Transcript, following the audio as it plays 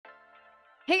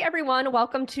Hey everyone,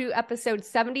 welcome to episode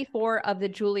 74 of the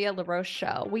Julia LaRoche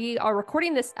Show. We are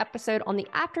recording this episode on the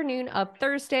afternoon of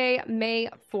Thursday, May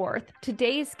 4th.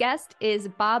 Today's guest is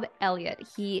Bob Elliott.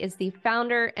 He is the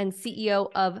founder and CEO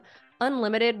of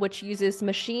Unlimited, which uses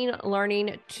machine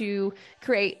learning to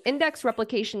create index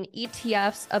replication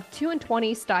ETFs of 2 and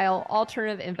 20 style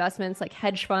alternative investments like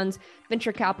hedge funds,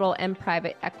 venture capital, and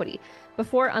private equity.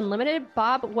 Before Unlimited,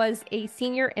 Bob was a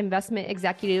senior investment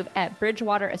executive at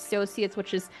Bridgewater Associates,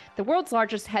 which is the world's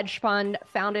largest hedge fund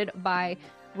founded by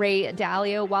Ray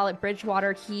Dalio. While at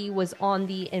Bridgewater, he was on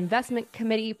the investment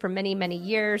committee for many, many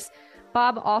years.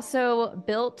 Bob also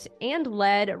built and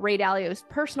led Ray Dalio's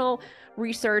personal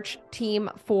research team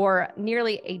for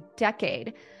nearly a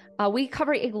decade. We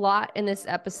cover a lot in this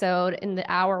episode. In the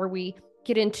hour, we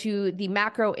get into the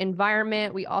macro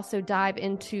environment. We also dive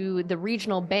into the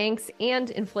regional banks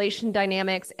and inflation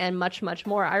dynamics and much, much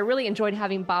more. I really enjoyed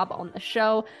having Bob on the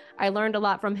show. I learned a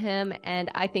lot from him,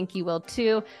 and I think you will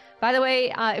too. By the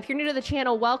way, if you're new to the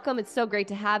channel, welcome. It's so great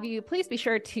to have you. Please be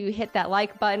sure to hit that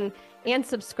like button and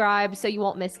subscribe so you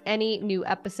won't miss any new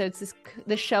episodes.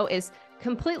 This show is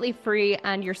completely free,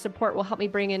 and your support will help me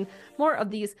bring in more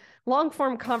of these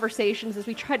long-form conversations as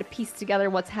we try to piece together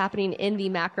what's happening in the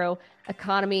macro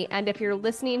economy. And if you're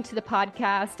listening to the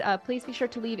podcast, please be sure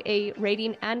to leave a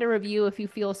rating and a review if you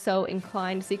feel so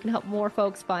inclined, so you can help more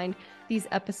folks find these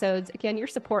episodes. Again, your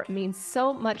support means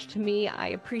so much to me. I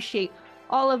appreciate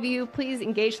all of you. Please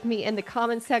engage with me in the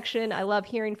comments section. I love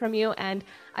hearing from you, and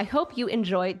I hope you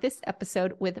enjoy this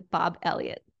episode with Bob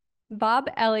Elliott. Bob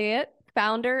Elliott,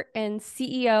 founder and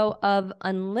CEO of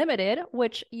Unlimited,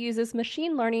 which uses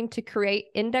machine learning to create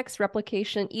index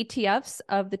replication ETFs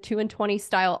of the 2 and 20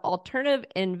 style alternative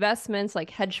investments like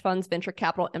hedge funds, venture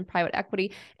capital, and private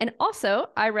equity. And also,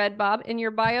 I read, Bob, in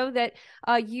your bio that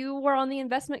you were on the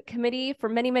investment committee for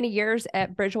many, many years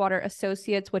at Bridgewater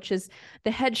Associates, which is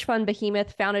the hedge fund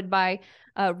behemoth founded by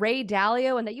Ray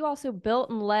Dalio, and that you also built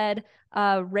and led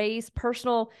Ray's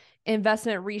personal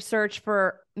investment research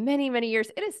for many, many years.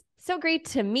 It is so great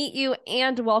to meet you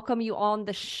and welcome you on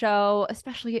the show,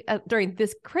 especially during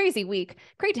this crazy week.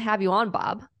 Great to have you on,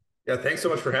 Bob. Yeah, thanks so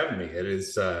much for having me. It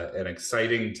is an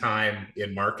exciting time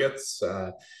in markets.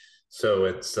 So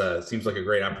it seems like a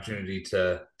great opportunity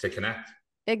to connect.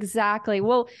 Exactly.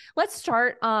 Well, let's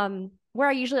start where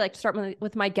I usually like to start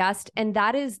with my guest, and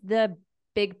that is the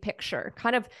big picture,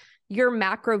 kind of your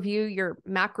macro view, your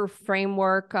macro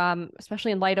framework,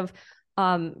 especially in light of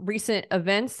recent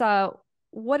events.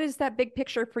 What is that big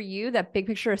picture for you, that big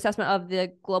picture assessment of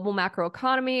the global macro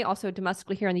economy, also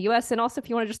domestically here in the US, and also if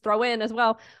you want to just throw in as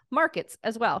well, markets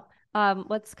as well.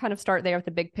 Let's kind of start there with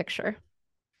the big picture.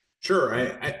 Sure.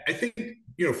 I think,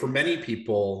 for many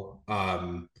people,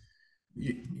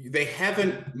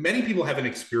 many people haven't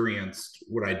experienced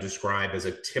what I describe as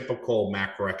a typical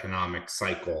macroeconomic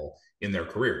cycle in their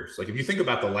careers. Like if you think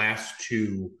about the last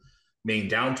two main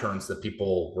downturns that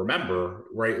people remember,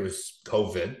 right? It was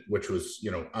COVID, which was,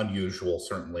 unusual,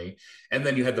 certainly. And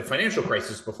then you had the financial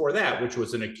crisis before that, which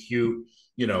was an acute,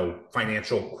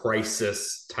 financial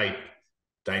crisis type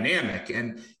dynamic.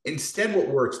 And instead, what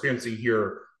we're experiencing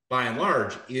here by and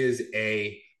large is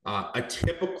a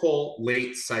typical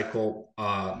late cycle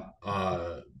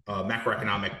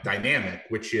macroeconomic dynamic,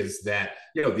 which is that,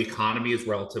 the economy is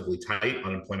relatively tight,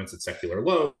 unemployment's at secular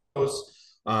lows,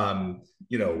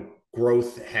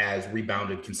 growth has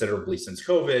rebounded considerably since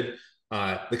COVID.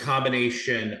 The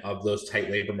combination of those tight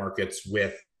labor markets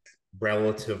with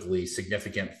relatively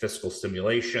significant fiscal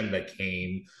stimulation that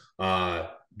came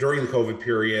during the COVID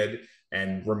period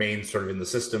and remains sort of in the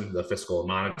system, the fiscal and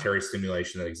monetary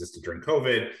stimulation that existed during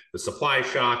COVID, the supply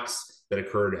shocks that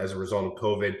occurred as a result of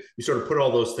COVID. We sort of put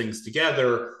all those things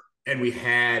together, and we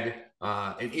had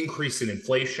an increase in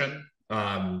inflation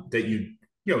that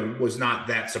was not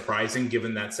that surprising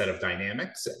given that set of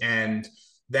dynamics. And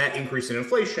that increase in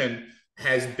inflation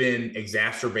has been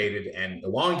exacerbated and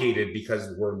elongated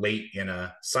because we're late in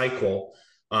a cycle.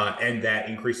 And that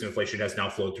increase in inflation has now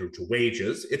flowed through to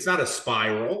wages. It's not a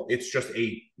spiral. It's just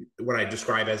what I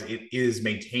describe as it is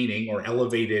maintaining, or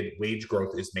elevated wage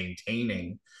growth is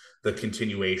maintaining the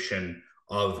continuation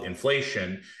of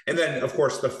inflation. And then, of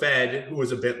course, the Fed, who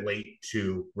was a bit late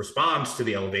to respond to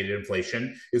the elevated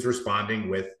inflation, is responding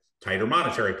with tighter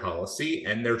monetary policy.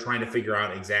 And they're trying to figure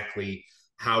out exactly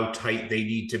how tight they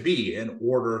need to be in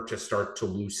order to start to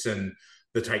loosen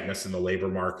the tightness in the labor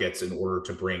markets in order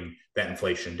to bring that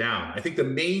inflation down. I think the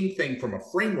main thing from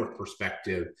a framework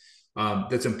perspective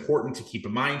that's important to keep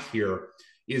in mind here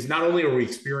is not only are we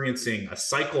experiencing a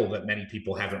cycle that many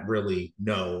people haven't really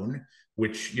known,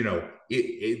 which,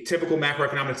 typical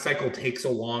macroeconomic cycle takes a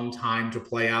long time to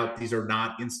play out. These are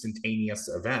not instantaneous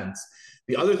events.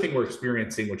 The other thing we're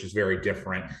experiencing, which is very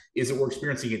different, is that we're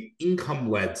experiencing an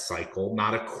income-led cycle,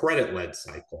 not a credit-led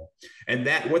cycle. And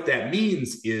what that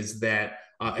means is that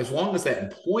as long as that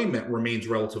employment remains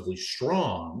relatively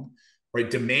strong, right,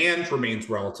 demand remains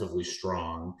relatively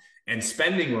strong, and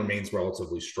spending remains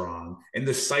relatively strong, and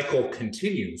the cycle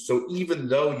continues. So even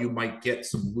though you might get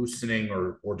some loosening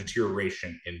or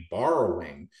deterioration in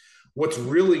borrowing, what's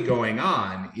really going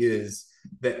on is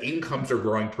that incomes are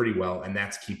growing pretty well, and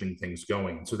that's keeping things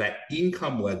going. So that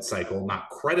income-led cycle, not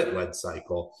credit-led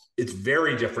cycle, it's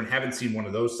very different. Haven't seen one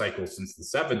of those cycles since the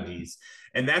 70s.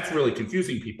 And that's really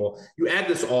confusing people. You add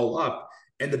this all up,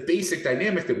 and the basic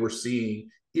dynamic that we're seeing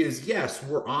is, yes,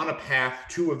 we're on a path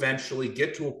to eventually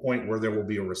get to a point where there will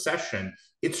be a recession.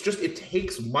 It's just, it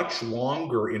takes much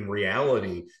longer in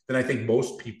reality than I think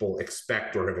most people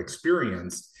expect or have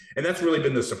experienced. And that's really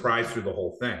been the surprise through the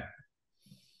whole thing.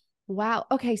 Wow.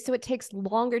 Okay. So it takes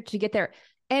longer to get there.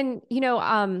 And,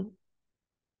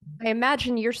 I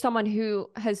imagine you're someone who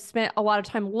has spent a lot of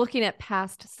time looking at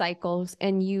past cycles,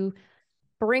 and you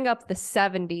bring up the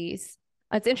 70s.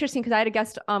 It's interesting because I had a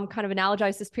guest kind of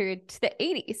analogize this period to the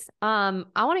 80s.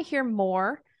 I want to hear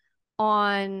more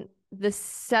on the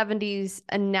 70s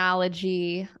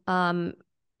analogy. And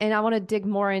I want to dig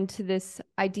more into this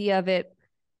idea of it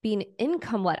being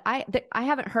income led. I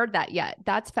haven't heard that yet.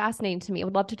 That's fascinating to me. I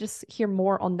would love to just hear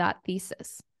more on that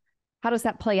thesis. How does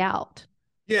that play out?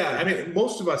 Yeah, I mean,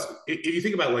 most of us, if you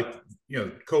think about, like,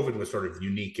 COVID was sort of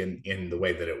unique in the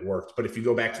way that it worked. But if you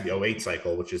go back to the '08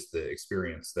 cycle, which is the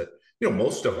experience that,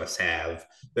 most of us have,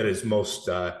 that is most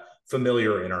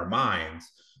familiar in our minds,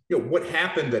 what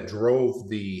happened that drove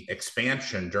the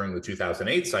expansion during the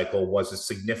 2008 cycle was a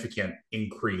significant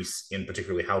increase in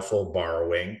particularly household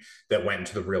borrowing that went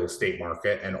into the real estate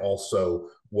market and also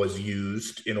was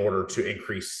used in order to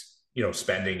increase,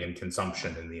 spending and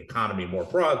consumption in the economy more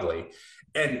broadly.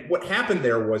 And what happened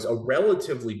there was a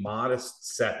relatively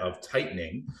modest set of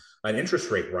tightening and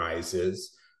interest rate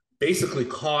rises basically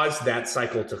caused that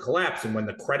cycle to collapse. And when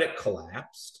the credit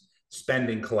collapsed,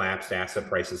 spending collapsed, asset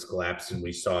prices collapsed, and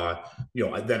we saw,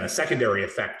 then a secondary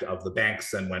effect of the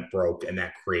banks then went broke, and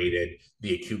that created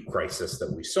the acute crisis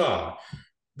that we saw.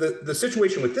 The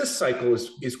situation with this cycle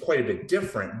is quite a bit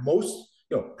different. Most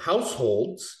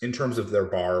households, in terms of their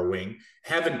borrowing,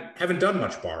 haven't done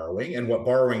much borrowing, and what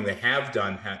borrowing they have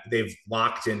done, they've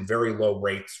locked in very low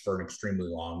rates for an extremely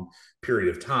long period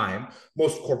of time.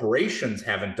 Most corporations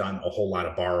haven't done a whole lot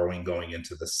of borrowing going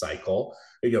into this cycle,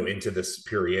 into this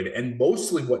period, and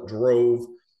mostly what drove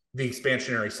the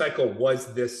expansionary cycle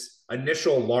was this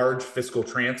initial large fiscal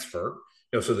transfer.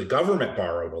 So the government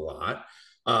borrowed a lot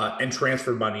and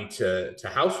transferred money to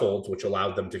households, which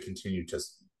allowed them to continue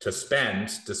to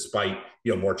spend despite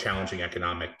more challenging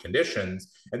economic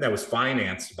conditions, and that was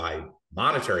financed by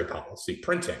monetary policy,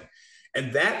 printing.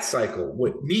 And that cycle,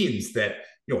 what means that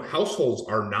households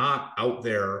are not out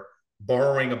there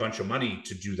borrowing a bunch of money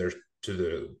to do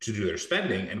their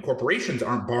spending, and corporations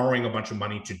aren't borrowing a bunch of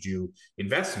money to do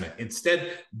investment.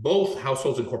 Instead, both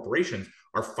households and corporations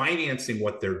are financing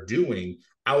what they're doing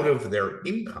out of their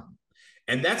income.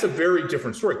 And that's a very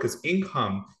different story, because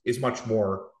income is much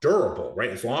more durable, right?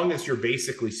 As long as you're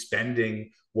basically spending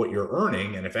what you're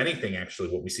earning. And if anything, actually,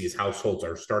 what we see is households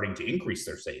are starting to increase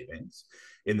their savings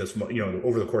in this,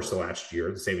 over the course of the last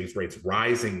year, the savings rates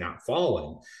rising, not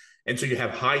falling. And so you have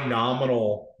high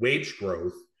nominal wage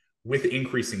growth with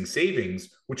increasing savings,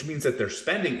 which means that their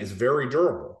spending is very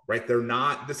durable, right?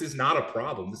 This is not a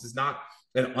problem. This is not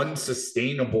an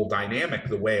unsustainable dynamic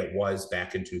the way it was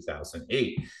back in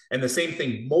 2008. And the same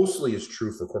thing mostly is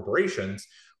true for corporations,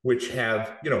 which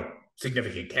have,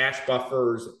 significant cash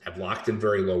buffers, have locked in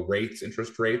very low rates,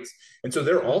 interest rates. And so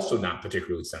they're also not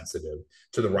particularly sensitive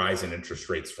to the rise in interest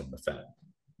rates from the Fed.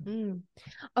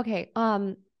 Okay.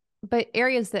 But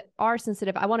areas that are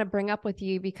sensitive, I want to bring up with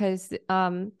you, because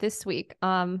this week,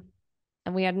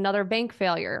 and we had another bank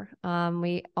failure.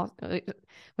 We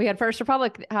had First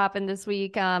Republic happen this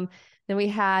week. Then we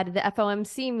had the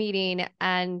FOMC meeting,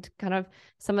 and kind of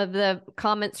some of the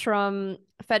comments from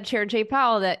Fed Chair Jay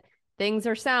Powell that things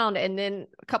are sound. And then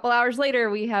a couple hours later,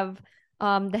 we have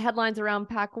the headlines around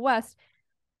PacWest.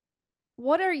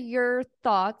 What are your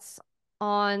thoughts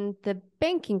on the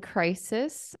banking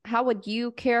crisis? How would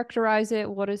you characterize it?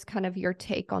 What is kind of your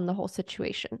take on the whole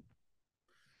situation?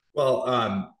 Well,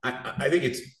 I think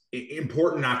it's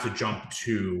important not to jump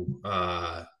to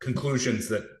conclusions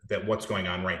that what's going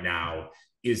on right now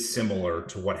is similar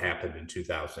to what happened in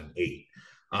 2008.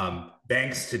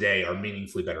 Banks today are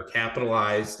meaningfully better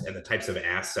capitalized, and the types of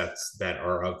assets that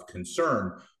are of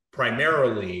concern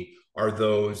primarily are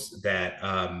those that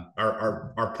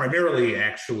are primarily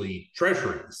actually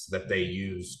treasuries that they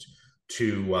used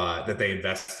to that they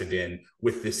invested in,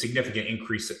 with the significant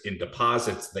increase in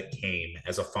deposits that came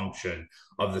as a function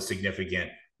of the significant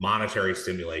monetary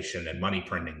stimulation and money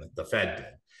printing that the Fed did.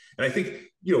 And I think,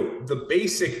 the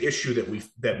basic issue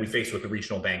that we face with the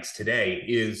regional banks today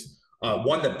is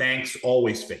one that banks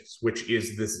always face, which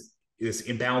is this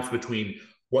imbalance between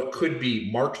what could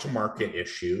be mark-to-market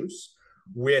issues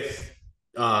with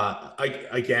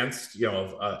against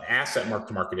asset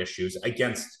mark-to-market issues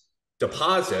against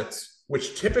deposits,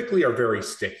 which typically are very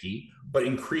sticky, but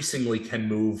increasingly can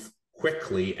move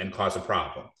quickly and cause a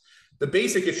problem. The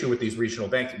basic issue with these regional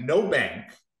banks, no bank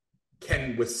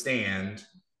can withstand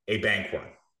a bank run.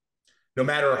 No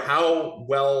matter how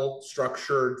well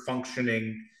structured,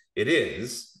 functioning it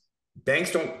is,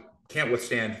 banks can't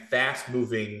withstand fast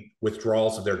moving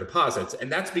withdrawals of their deposits.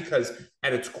 And that's because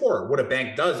at its core, what a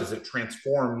bank does is it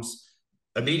transforms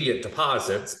immediate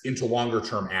deposits into longer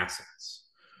term assets,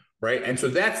 right? And so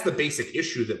that's the basic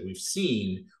issue that we've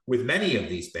seen with many of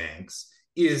these banks,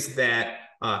 is that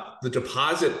the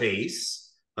deposit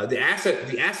base, the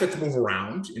assets move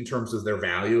around in terms of their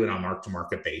value and on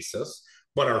mark-to-market basis,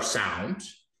 but are sound,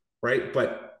 right?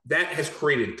 But that has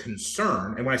created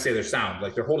concern. And when I say they're sound,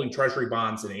 like they're holding treasury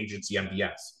bonds and agency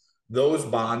MBS. Those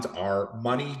bonds are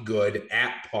money good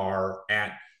at par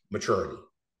at maturity.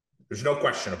 There's no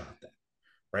question about that,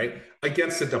 right?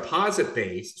 Against the deposit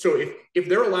base. So if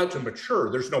they're allowed to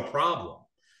mature, there's no problem,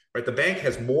 right? The bank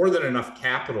has more than enough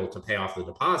capital to pay off the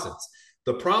deposits.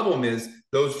 The problem is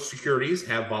those securities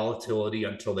have volatility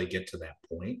until they get to that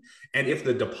point. And if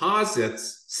the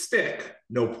deposits stick,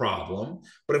 no problem.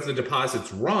 But if the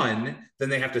deposits run, then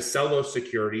they have to sell those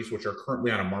securities, which are currently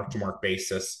on a mark-to-market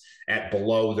basis at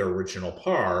below their original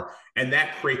par. And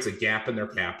that creates a gap in their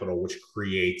capital, which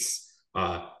creates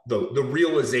the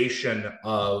realization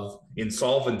of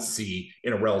insolvency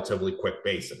in a relatively quick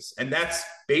basis. And that's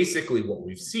basically what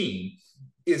we've seen,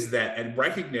 is that, and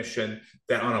recognition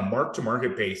that on a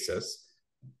mark-to-market basis,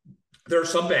 there are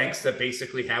some banks that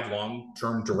basically have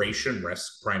long-term duration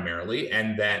risk primarily,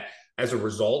 and that as a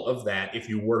result of that, if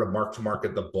you were to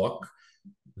mark-to-market the book,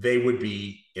 they would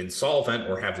be insolvent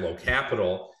or have low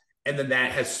capital. And then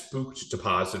that has spooked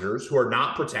depositors who are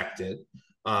not protected,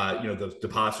 the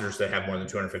depositors that have more than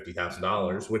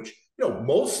 $250,000, which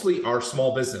mostly are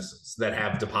small businesses that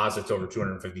have deposits over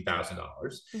 $250,000,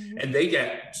 mm-hmm. and they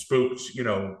get spooked,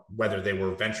 whether they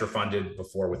were venture funded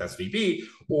before with SVB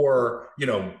or,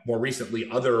 more recently,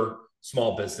 other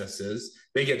small businesses.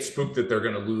 They get spooked that they're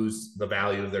going to lose the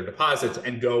value of their deposits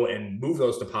and go and move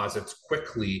those deposits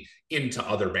quickly into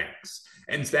other banks.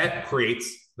 And that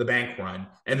creates the bank run.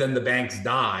 And then the banks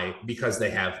die because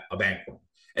they have a bank run.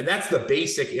 And that's the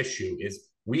basic issue, is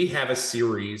we have a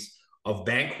series of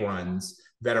bank runs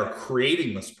that are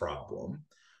creating this problem,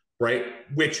 right?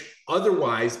 Which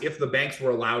otherwise, if the banks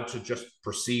were allowed to just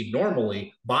proceed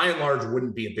normally, by and large,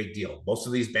 wouldn't be a big deal. Most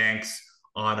of these banks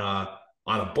on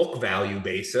a book value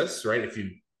basis, right? If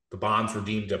the bonds were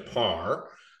deemed at par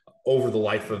over the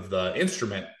life of the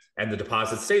instrument and the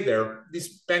deposits stayed there,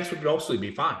 these banks would mostly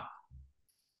be fine.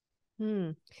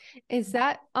 Is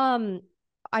that,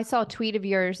 I saw a tweet of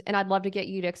yours and I'd love to get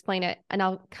you to explain it. And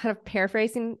I'll kind of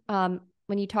paraphrasing,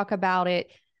 when you talk about it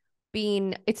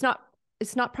being, it's not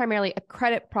primarily a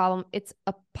credit problem, it's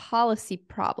a policy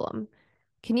problem.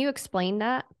 Can you explain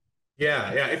that?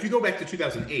 Yeah. If you go back to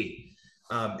 2008,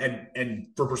 and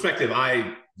for perspective,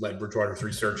 I led Bridgewater's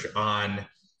research on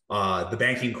the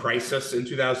banking crisis in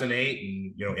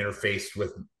 2008, and interfaced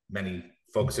with many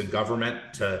folks in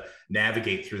government to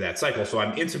navigate through that cycle. So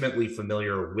I'm intimately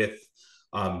familiar with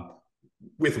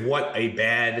what a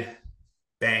bad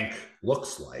bank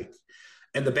looks like.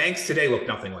 And the banks today look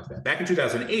nothing like that. Back in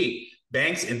 2008,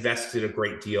 banks invested a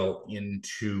great deal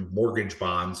into mortgage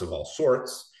bonds of all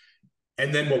sorts.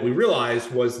 And then what we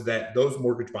realized was that those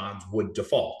mortgage bonds would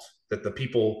default, that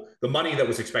the money that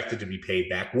was expected to be paid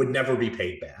back would never be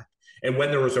paid back. And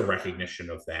when there was a recognition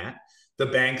of that, the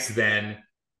banks then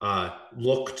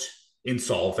looked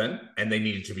insolvent and they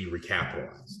needed to be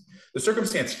recapitalized. The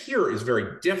circumstance here is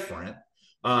very different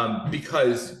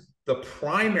because the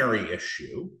primary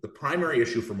issue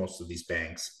for most of these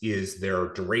banks is their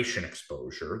duration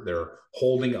exposure, their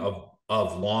holding of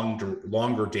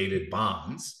longer dated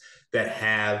bonds that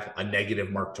have a negative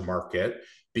mark to market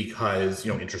because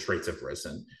interest rates have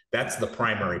risen. That's the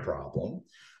primary problem.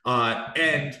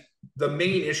 And the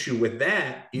main issue with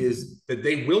that is that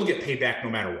they will get paid back no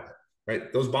matter what,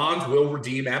 right? Those bonds will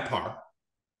redeem at par.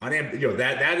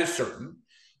 That is certain,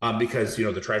 because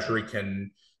the Treasury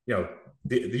can,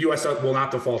 the U.S. will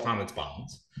not default on its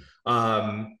bonds.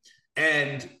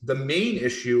 And the main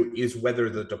issue is whether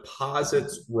the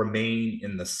deposits remain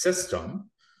in the system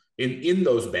in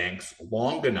those banks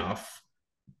long enough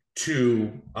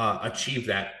to achieve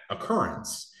that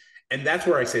occurrence. And that's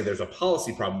where I say there's a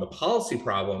policy problem. The policy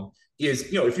problem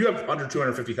is, if you have under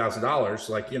 $250,000,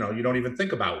 like, you don't even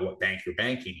think about what bank you're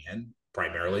banking in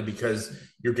primarily because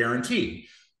you're guaranteed.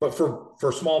 But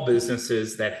for small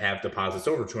businesses that have deposits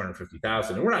over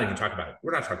 250,000, and we're not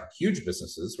talking huge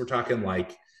businesses. We're talking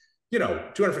like,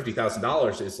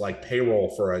 $250,000 is like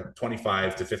payroll for a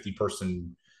 25 to 50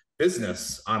 person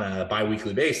business on a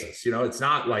biweekly basis. It's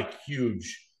not like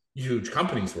huge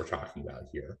companies we're talking about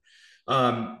here.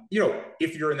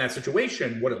 If you're in that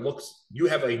situation, you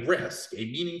have a risk, a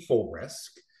meaningful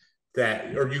risk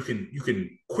or you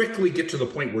can quickly get to the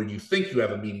point where you think you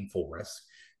have a meaningful risk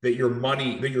that you're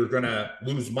going to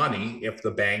lose money if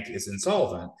the bank is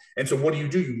insolvent. And so what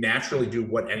do? You naturally do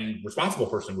what any responsible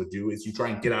person would do, is you try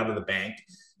and get out of the bank.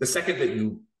 The second that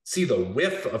you see the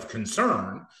whiff of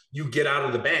concern, you get out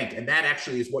of the bank. And that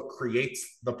actually is what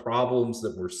creates the problems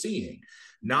that we're seeing.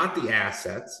 Not the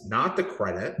assets, not the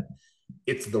credit,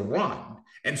 it's the run.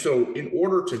 And so in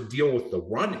order to deal with the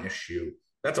run issue,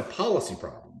 that's a policy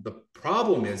problem. The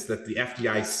problem is that the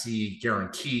FDIC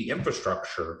guarantee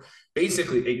infrastructure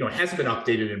basically, hasn't been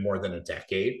updated in more than a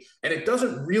decade, and it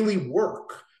doesn't really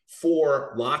work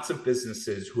for lots of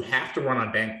businesses who have to run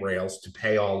on bank rails to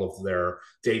pay all of their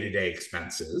day-to-day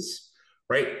expenses,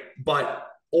 right? But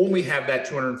only have that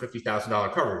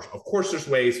 $250,000 coverage. Of course, there's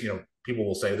ways, people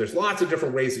will say there's lots of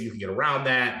different ways that you can get around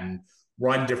that and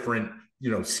run different,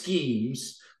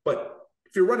 schemes. But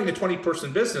if you're running a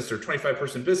 20-person business or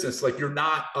 25-person business, like, you're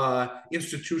not an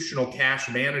institutional cash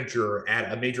manager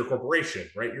at a major corporation,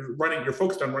 right? You're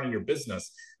focused on running your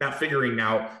business, not figuring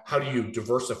out how do you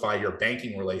diversify your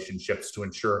banking relationships to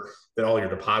ensure that all your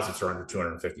deposits are under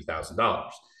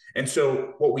 $250,000. And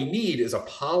so what we need is a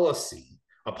policy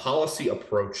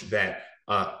approach that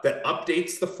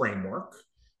updates the framework,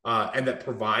 and that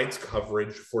provides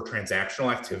coverage for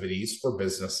transactional activities for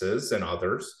businesses and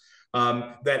others,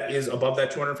 that is above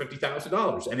that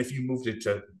 $250,000. And if you moved it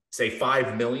to, say,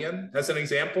 5 million as an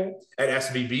example at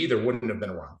SVB, there wouldn't have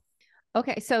been a run.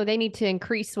 Okay, so they need to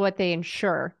increase what they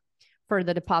insure for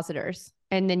the depositors,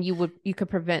 and then you could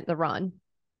prevent the run.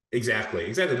 Exactly.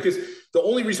 Because the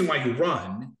only reason why you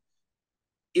run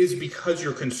is because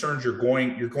you're concerned you're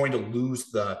going to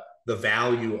lose the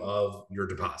value of your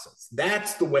deposits.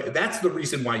 That's the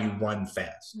reason why you run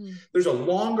fast. There's a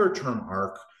longer term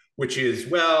arc, which is,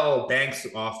 well, banks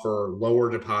offer lower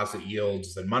deposit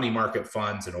yields than money market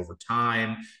funds. And over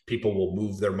time, people will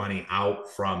move their money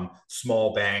out from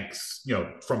small banks,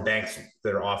 from banks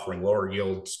that are offering lower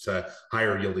yields to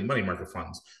higher yielding money market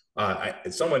funds.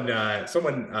 Someone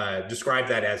described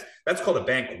that as, that's called a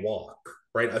bank walk,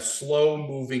 right? A slow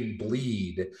moving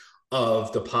bleed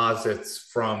of deposits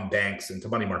from banks into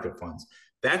money market funds.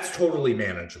 That's totally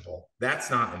manageable. That's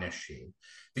not an issue.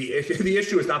 The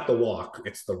issue is not the walk,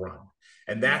 it's the run.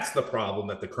 And that's the problem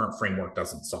that the current framework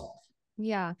doesn't solve.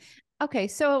 Yeah. Okay.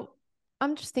 So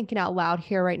I'm just thinking out loud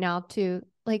here right now too.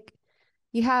 Like,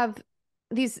 you have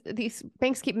these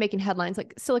banks keep making headlines,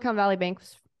 like Silicon Valley Bank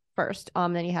was first.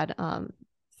 Then you had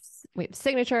we have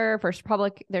Signature, First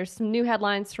Republic. There's some new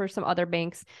headlines for some other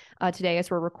banks today as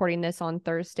we're recording this on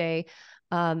Thursday,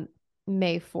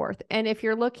 May 4th. And if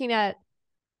you're looking at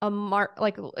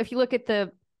if you look at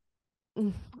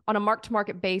on a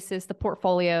mark-to-market basis, the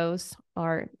portfolios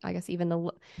are, I guess, even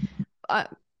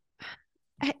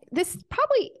this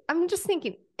probably, I'm just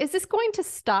thinking, is this going to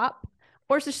stop?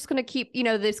 Or is this just going to keep,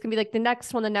 there's going to be like the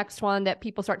next one that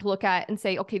people start to look at and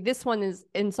say, okay, this one is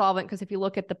insolvent because if you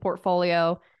look at the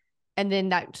portfolio, and then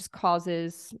that just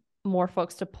causes more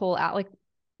folks to pull out. Like,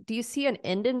 do you see an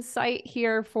end in sight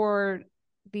here for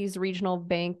these regional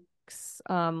banks,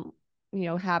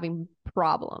 having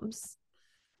problems?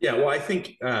 Yeah, well, I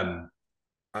think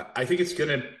it's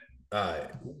going to.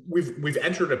 We've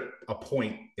entered a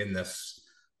point in this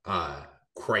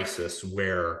crisis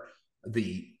where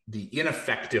the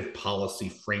ineffective policy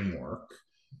framework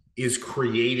is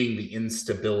creating the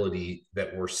instability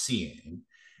that we're seeing.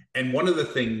 And one of the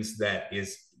things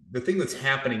that's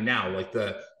happening now, like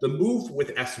the move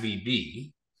with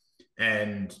SVB,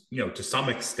 and to some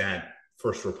extent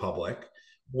First Republic,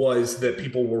 was that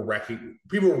people were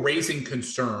raising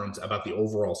concerns about the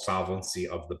overall solvency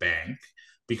of the bank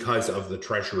because of the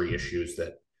treasury issues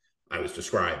that I was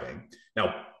describing.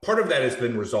 Now, part of that has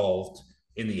been resolved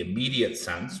in the immediate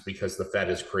sense because the Fed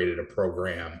has created a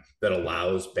program that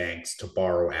allows banks to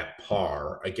borrow at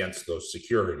par against those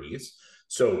securities.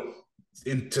 So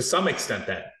to some extent,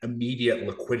 that immediate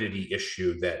liquidity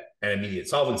issue, that an immediate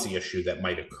solvency issue that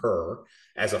might occur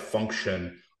as a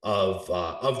function of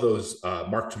those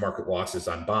mark-to-market losses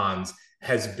on bonds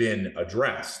has been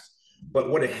addressed. But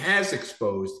what it has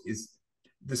exposed is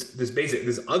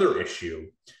this other issue,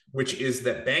 which is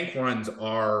that bank runs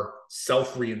are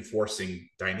self-reinforcing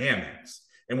dynamics.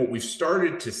 And what we've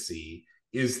started to see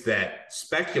is that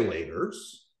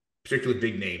speculators, particularly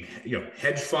big name,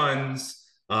 hedge funds,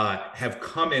 have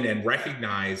come in and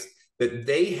recognized that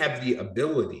they have the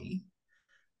ability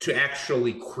to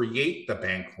actually create the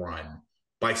bank run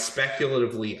by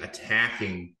speculatively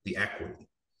attacking the equity.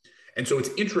 And so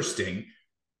it's interesting.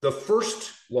 The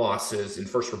first losses in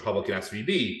First Republic and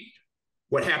SVB,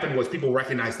 what happened was people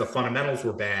recognized the fundamentals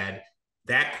were bad.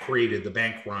 That created the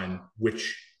bank run,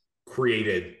 which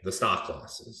created the stock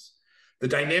losses. The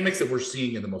dynamics that we're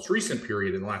seeing in the most recent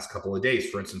period in the last couple of days,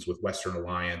 for instance, with Western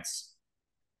Alliance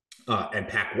and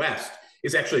PacWest,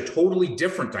 is actually a totally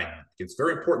different dynamic. It's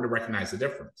very important to recognize the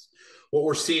difference. What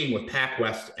we're seeing with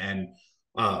PacWest and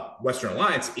Western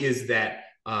Alliance is that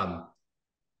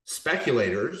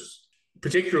speculators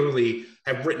particularly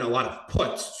have written a lot of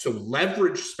puts. So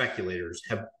leveraged speculators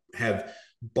have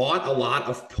bought a lot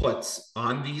of puts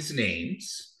on these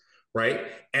names, right?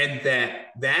 And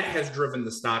that has driven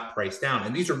the stock price down.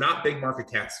 And these are not big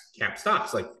market cap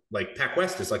stocks. Like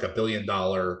PacWest is like $1 billion,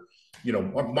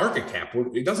 market cap.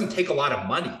 It doesn't take a lot of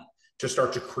money to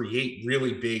start to create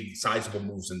really big, sizable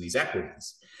moves in these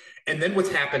equities. And then what's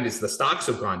happened is the stocks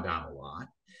have gone down a lot.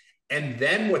 And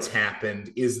then what's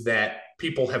happened is that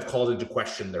people have called into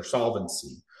question their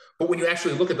solvency. But when you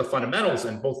actually look at the fundamentals,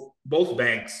 and both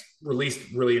banks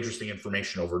released really interesting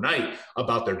information overnight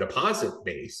about their deposit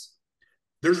base,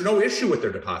 there's no issue with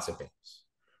their deposit base,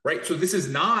 right? So this is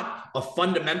not a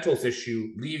fundamentals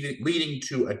issue leading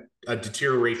to a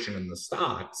deterioration in the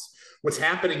stocks. What's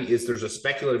happening is there's a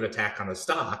speculative attack on the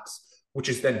stocks, which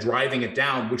is then driving it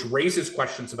down, which raises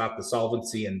questions about the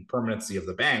solvency and permanency of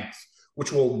the banks,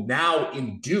 which will now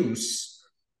induce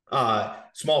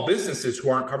small businesses who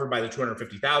aren't covered by the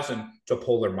 250,000 to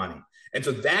pull their money. And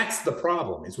so that's the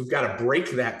problem, is we've got to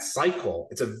break that cycle.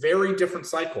 It's a very different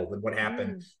cycle than what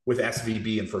happened with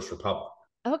SVB and First Republic.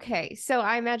 Okay. So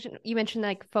I imagine you mentioned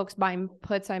like folks buying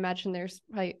puts. I imagine there's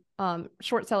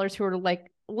short sellers who are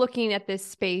like looking at this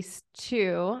space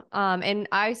too. And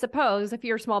I suppose if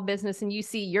you're a small business and you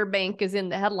see your bank is in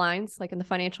the headlines, like in the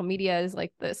financial media, is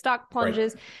like the stock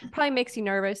plunges, probably makes you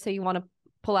nervous. So you want to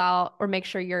pull out or make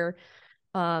sure your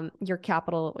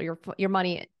capital, your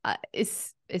money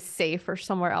is safe or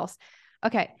somewhere else.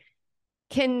 Okay.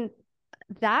 Can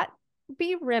that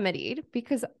be remedied?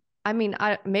 Because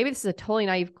maybe this is a totally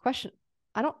naive question.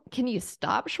 Can you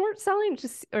stop short selling?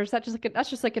 Or is that that's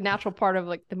just like a natural part of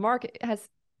like the market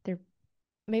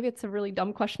maybe it's a really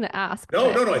dumb question to ask. No,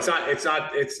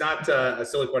 it's not a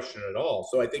silly question at all.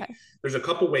 So I think there's a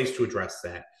couple ways to address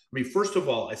that. First of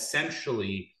all,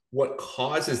 essentially what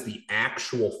causes the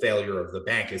actual failure of the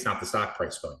bank is not the stock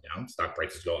price going down. Stock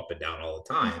prices go up and down all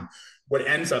the time. What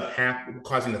ends up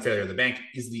causing the failure of the bank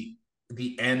is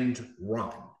the end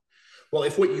run. Well,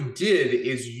 if what you did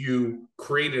is you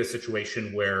created a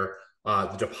situation where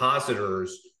the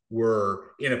depositors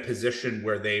were in a position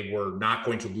where they were not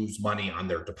going to lose money on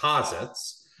their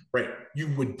deposits, right?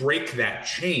 You would break that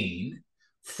chain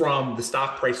from the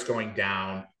stock price going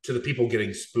down to the people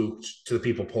getting spooked to the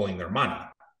people pulling their money,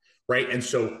 right? And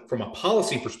so from a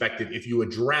policy perspective, if you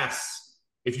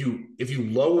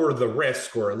lower the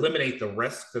risk or eliminate the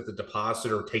risk that the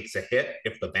depositor takes a hit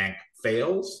if the bank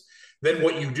fails, then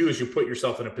what you do is you put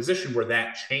yourself in a position where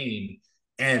that chain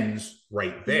ends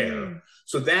right there.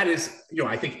 So that is,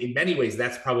 I think in many ways,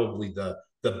 that's probably the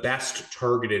best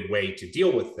targeted way to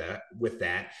deal with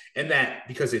that. And that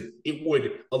because it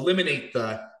would eliminate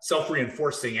the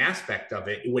self-reinforcing aspect of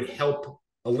it, it would help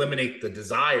eliminate the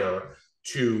desire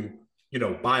to,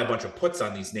 buy a bunch of puts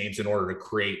on these names in order to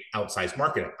create outsized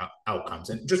market outcomes.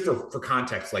 And just for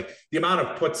context, like the amount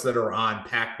of puts that are on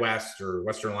PacWest or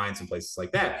Western Alliance and places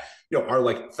like that, are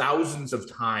like thousands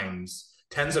of times,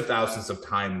 tens of thousands of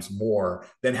times more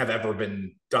than have ever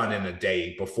been done in a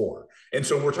day before. And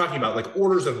so we're talking about like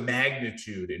orders of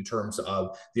magnitude in terms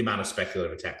of the amount of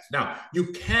speculative attacks. Now,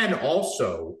 you can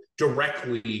also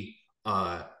directly,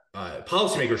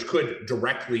 policymakers could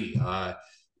directly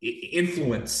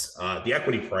influence the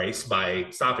equity price by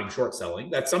stopping short selling.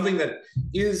 That's something that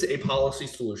is a policy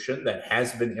solution that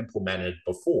has been implemented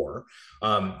before.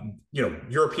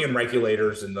 European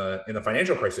regulators in the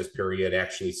financial crisis period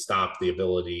actually stopped the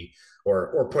ability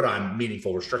or put on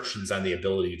meaningful restrictions on the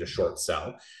ability to short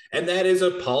sell, and that is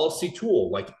a policy tool.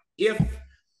 Like if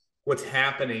what's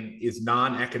happening is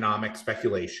non-economic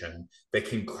speculation that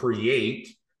can create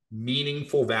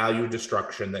meaningful value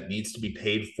destruction that needs to be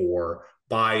paid for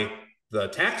by the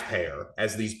taxpayer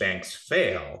as these banks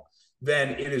fail,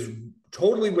 then it is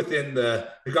totally within the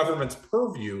government's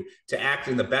purview to act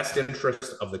in the best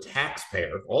interest of the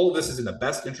taxpayer. All of this is in the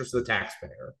best interest of the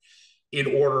taxpayer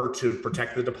in order to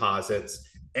protect the deposits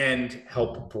and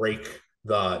help break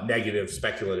the negative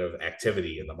speculative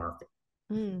activity in the market.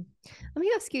 Let me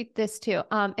ask you this too.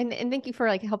 And thank you for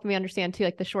like helping me understand too,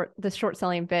 like the short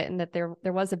selling bit, and that there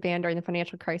was a ban during the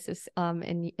financial crisis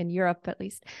in Europe at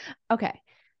least. Okay.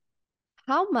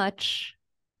 How much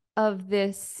of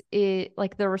this is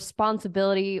like the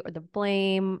responsibility or the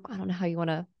blame, I don't know how you want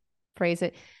to phrase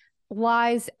it,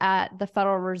 lies at the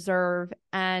Federal Reserve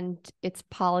and its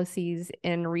policies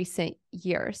in recent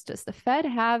years? Does the Fed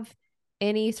have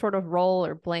any sort of role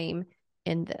or blame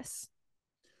in this?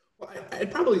 I'd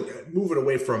probably move it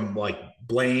away from like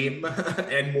blame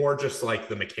and more just like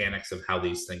the mechanics of how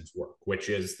these things work, which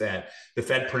is that the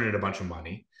Fed printed a bunch of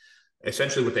money.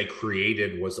 Essentially, what they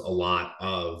created was a lot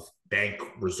of bank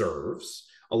reserves.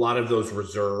 A lot of those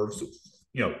reserves,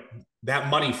 that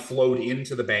money flowed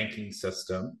into the banking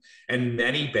system, and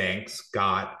many banks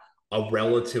got a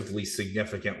relatively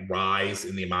significant rise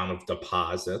in the amount of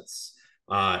deposits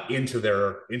into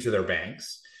their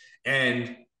banks.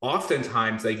 And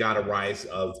oftentimes they got a rise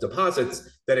of deposits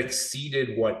that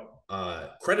exceeded what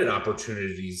credit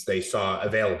opportunities they saw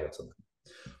available to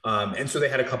them. And so they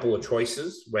had a couple of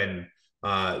choices when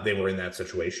they were in that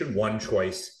situation. One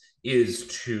choice is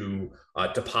to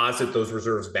deposit those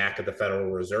reserves back at the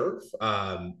Federal Reserve,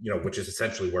 which is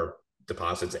essentially where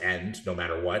deposits end no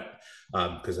matter what,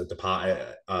 because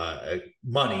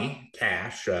money,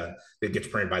 cash that gets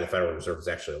printed by the Federal Reserve is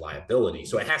actually a liability.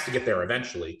 So it has to get there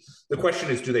eventually. The question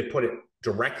is, do they put it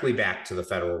directly back to the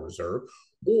Federal Reserve?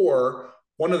 Or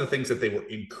one of the things that they were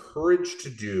encouraged to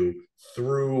do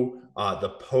through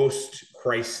the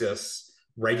post-crisis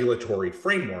regulatory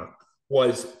framework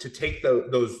was to take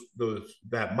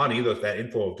that money, that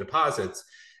inflow of deposits,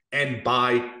 and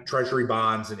buy treasury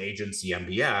bonds and agency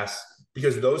MBS,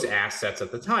 because those assets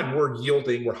at the time were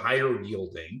higher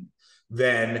yielding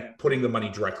than putting the money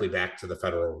directly back to the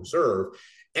Federal Reserve.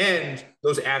 And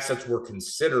those assets were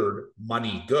considered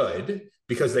money good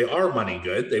because they are money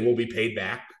good. They will be paid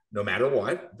back no matter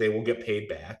what. They will get paid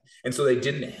back. And so they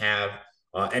didn't have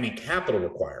any capital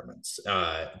requirements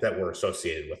that were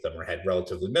associated with them, or had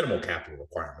relatively minimal capital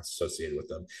requirements associated with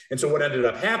them. And so what ended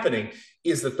up happening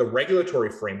is that the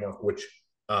regulatory framework, which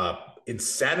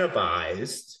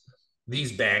incentivized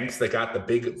these banks that got the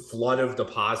big flood of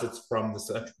deposits from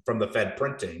the Fed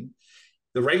printing,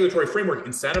 the regulatory framework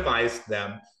incentivized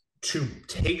them to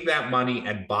take that money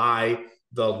and buy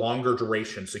the longer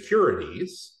duration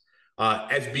securities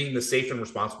as being the safe and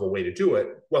responsible way to do it.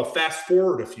 Well, fast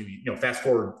forward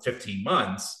 15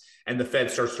 months, and the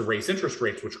Fed starts to raise interest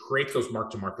rates, which creates those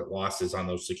mark-to-market losses on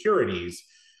those securities.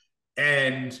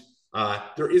 And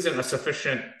there isn't a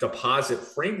sufficient deposit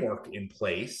framework in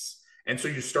place. And so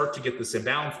you start to get this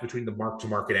imbalance between the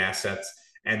mark-to-market assets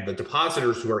and the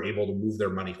depositors who are able to move their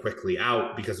money quickly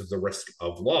out because of the risk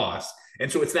of loss.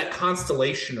 And so it's that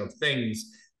constellation of things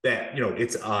that,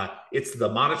 it's the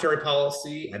monetary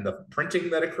policy and the printing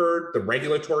that occurred, the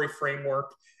regulatory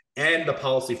framework, and the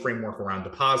policy framework around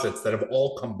deposits that have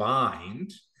all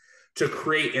combined to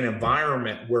create an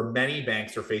environment where many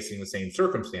banks are facing the same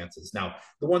circumstances. Now,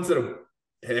 the ones that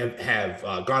have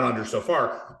gone under so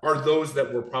far are those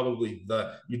that were probably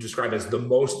you describe as the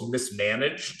most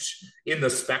mismanaged in the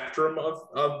spectrum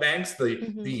of banks,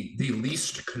 the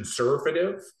least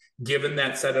conservative, given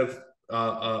that set of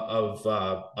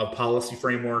policy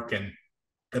framework and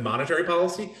monetary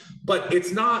policy. But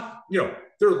it's not,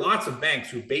 there are lots of banks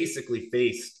who basically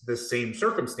faced the same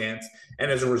circumstance, and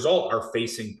as a result are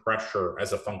facing pressure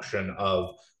as a function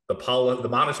of the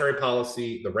monetary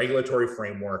policy, the regulatory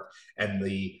framework, and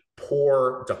the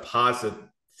poor deposit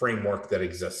framework that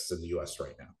exists in the US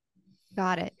right now.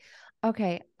 Got it.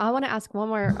 Okay. I want to ask one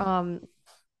more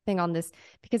thing on this,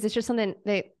 because it's just something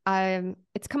that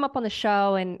it's come up on the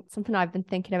show and something I've been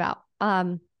thinking about.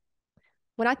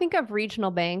 When I think of regional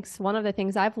banks, one of the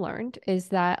things I've learned is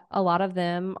that a lot of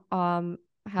them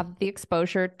have the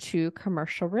exposure to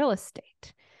commercial real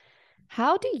estate.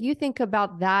 How do you think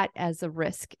about that as a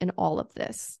risk in all of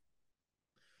this?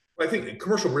 I think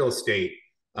commercial real estate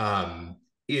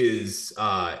is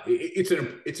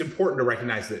it's important to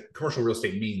recognize that commercial real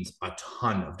estate means a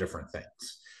ton of different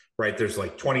things, right? There's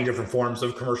like 20 different forms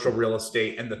of commercial real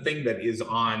estate, and the thing that is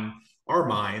on our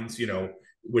minds,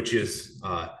 which is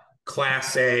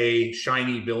Class A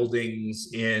shiny buildings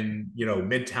in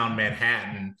Midtown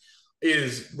Manhattan,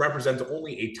 is represents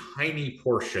only a tiny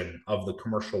portion of the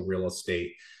commercial real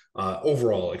estate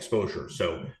overall exposure.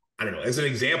 So I don't know. As an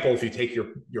example, if you take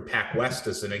your Pac West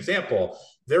as an example,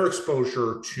 their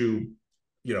exposure to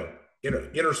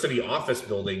inner city office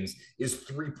buildings is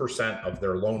 3% of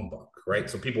their loan book, right?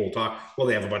 So people will talk, well,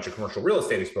 they have a bunch of commercial real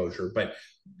estate exposure, but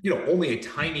only a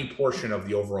tiny portion of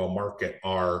the overall market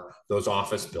are those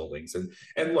office buildings.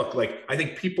 And look, like I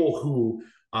think people who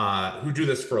do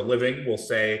this for a living will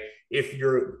say, if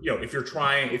you're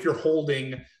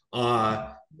holding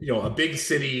a big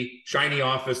city shiny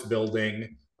office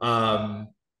building,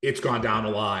 it's gone down a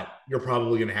lot. You're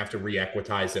probably going to have to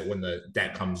re-equitize it when the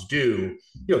debt comes due.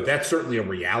 That's certainly a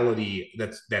reality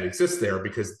that exists there,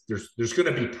 because there's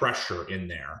going to be pressure in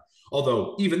there.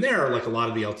 Although even there, like a lot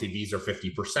of the LTVs are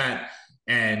 50%,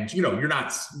 and you're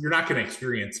not going to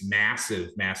experience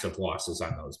massive losses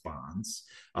on those bonds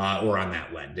or on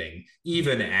that lending,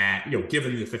 even at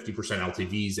given the 50%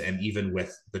 LTVs, and even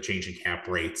with the change in cap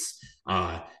rates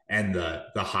and the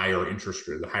higher interest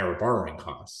rate, the higher borrowing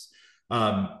costs.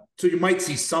 So you might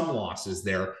see some losses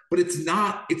there, but it's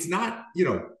not,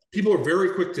 people are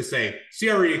very quick to say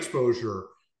CRE exposure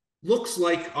looks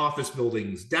like office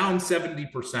buildings down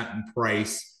 70% in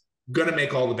price, going to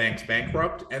make all the banks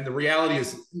bankrupt. And the reality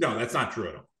is, no, that's not true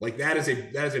at all. Like that is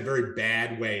a very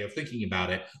bad way of thinking about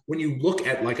it. When you look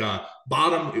at like a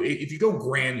bottom, if you go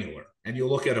granular and you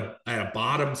look at a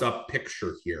bottoms up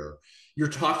picture here, you're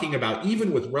talking about,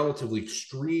 even with relatively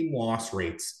extreme loss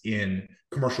rates in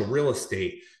commercial real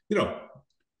estate,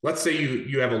 let's say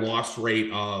you have a loss rate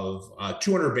of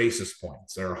 200 basis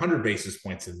points or 100 basis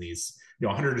points in these,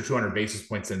 100 to 200 basis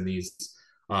points in these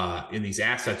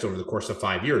assets over the course of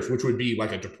 5 years, which would be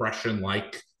like a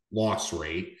depression-like loss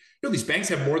rate. These banks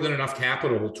have more than enough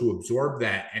capital to absorb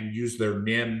that and use their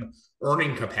NIM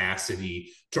earning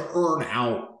capacity to earn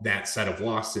out that set of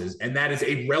losses. And that is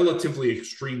a relatively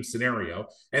extreme scenario.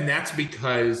 And that's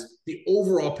because the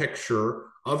overall picture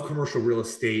of commercial real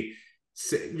estate,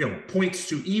 points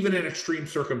to, even in extreme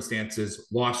circumstances,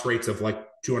 loss rates of like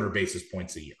 200 basis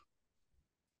points a year.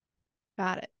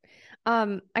 Got it.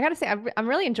 I gotta say, I'm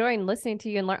really enjoying listening to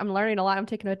you, and I'm learning a lot. I'm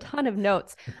taking a ton of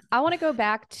notes. I want to go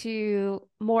back to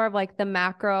more of like the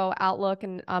macro outlook,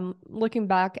 and looking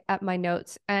back at my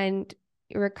notes, and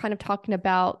you were kind of talking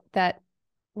about that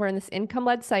we're in this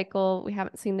income-led cycle. We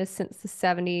haven't seen this since the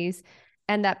 70s,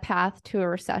 and that path to a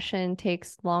recession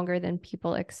takes longer than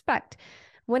people expect.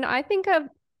 When I think of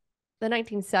the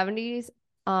 1970s,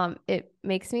 it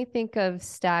makes me think of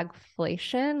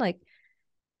stagflation. Like,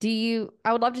 I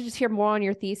would love to just hear more on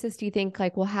your thesis. Do you think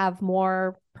like we'll have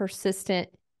more persistent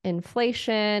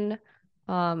inflation,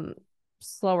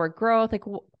 slower growth? Like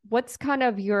what's kind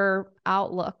of your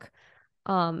outlook,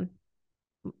 I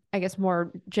guess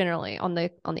more generally on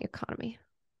the economy?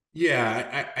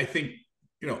 Yeah, I think,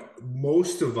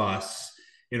 most of us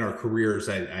in our careers,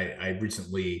 I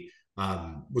recently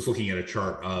was looking at a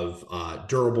chart of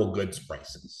durable goods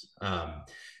prices.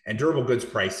 And durable goods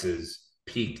prices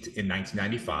peaked in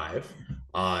 1995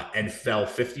 and fell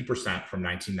 50% from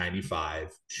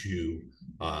 1995 to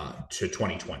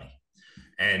 2020.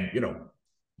 And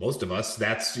most of us,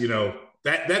 that's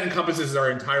that encompasses our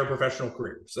entire professional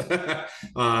careers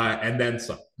and then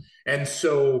some. And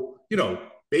so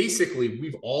basically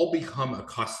we've all become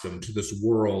accustomed to this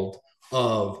world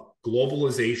of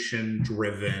globalization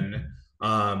driven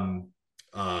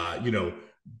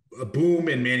a boom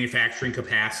in manufacturing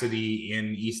capacity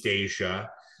in East Asia,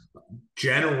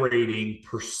 generating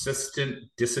persistent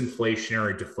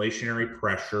disinflationary, deflationary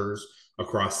pressures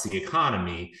across the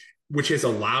economy, which has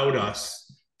allowed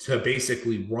us to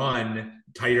basically run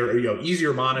tighter,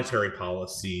 easier monetary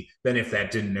policy than if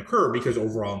that didn't occur, because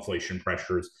overall inflation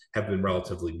pressures have been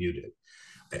relatively muted.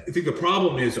 I think the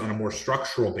problem is, on a more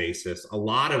structural basis, a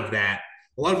lot of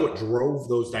what drove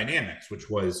those dynamics, which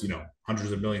was,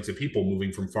 hundreds of millions of people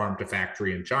moving from farm to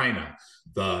factory in China,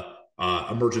 the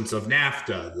emergence of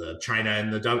NAFTA, the China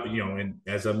and and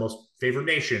as a most favored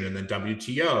nation, and the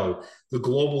WTO, the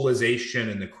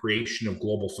globalization and the creation of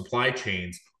global supply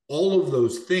chains, all of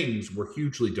those things were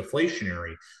hugely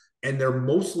deflationary, and they're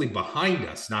mostly behind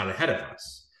us, not ahead of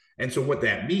us. And so what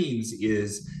that means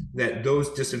is that those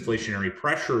disinflationary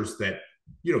pressures that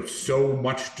so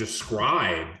much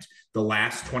described the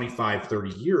last 25, 30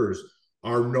 years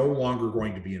are no longer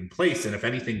going to be in place. And if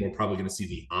anything, we're probably going to see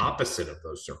the opposite of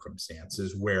those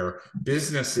circumstances, where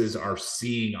businesses are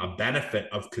seeing a benefit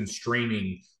of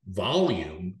constraining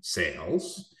volume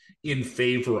sales in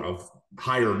favor of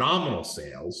higher nominal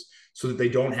sales, so that they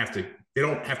don't have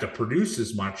to produce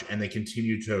as much, and they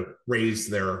continue to raise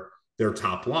their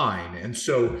top line. And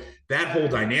so that whole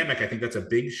dynamic, I think that's a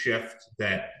big shift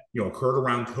that occurred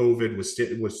around COVID,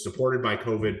 was supported by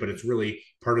COVID, but it's really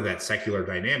part of that secular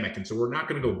dynamic. And so we're not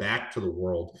going to go back to the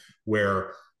world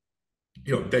where,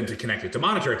 then to connect it to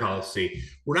monetary policy,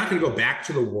 we're not going to go back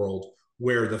to the world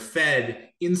where the Fed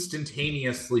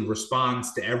instantaneously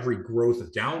responds to every growth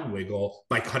of down wiggle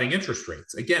by cutting interest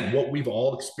rates. Again, what we've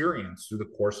all experienced through the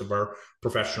course of our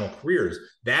professional careers,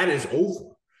 that is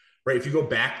over. Right? If you go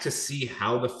back to see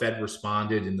how the Fed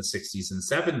responded in the 60s and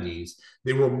 70s,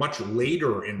 they were much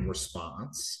later in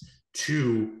response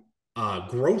to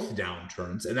growth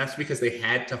downturns. And that's because they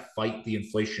had to fight the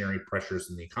inflationary pressures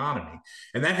in the economy.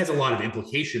 And that has a lot of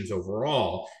implications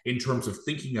overall in terms of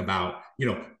thinking about,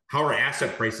 how are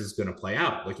asset prices going to play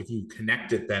out? Like if you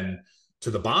connect it then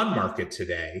to the bond market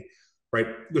today, right?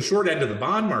 The short end of the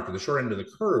bond market, the short end of the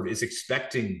curve, is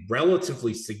expecting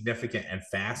relatively significant and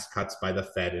fast cuts by the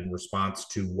Fed in response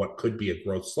to what could be a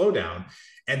growth slowdown.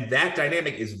 And that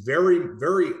dynamic is very,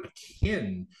 very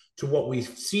akin to what we've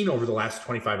seen over the last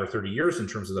 25 or 30 years in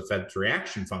terms of the Fed's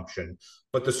reaction function.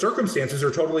 But the circumstances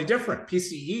are totally different.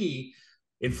 PCE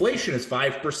inflation is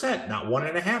 5%, not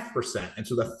 1.5%. And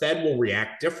so the Fed will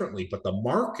react differently, but the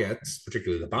markets,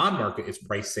 particularly the bond market, is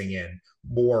pricing in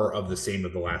more of the same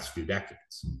of the last few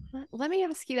decades. Let me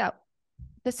ask you that.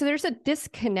 So there's a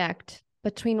disconnect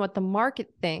between what the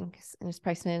market thinks and is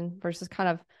pricing in versus kind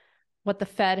of what the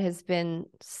Fed has been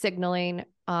signaling.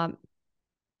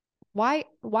 Why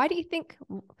do you think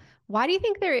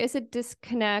there is a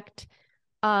disconnect?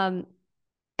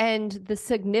 And the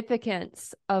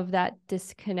significance of that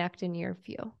disconnect in your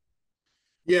view?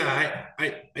 Yeah,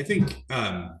 I think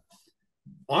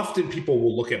often people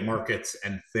will look at markets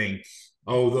and think,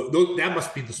 oh, that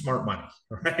must be the smart money,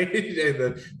 right?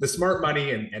 the smart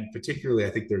money, and particularly, I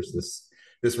think there's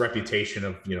this reputation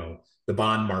of the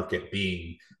bond market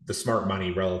being the smart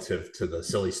money relative to the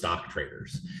silly stock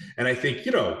traders, and I think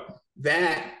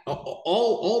that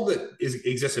all that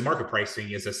exists in market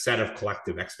pricing is a set of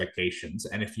collective expectations.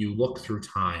 And if you look through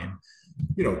time,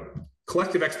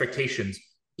 collective expectations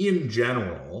in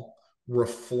general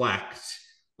reflect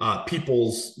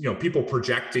people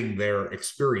projecting their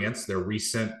experience, their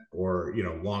recent or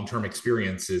long-term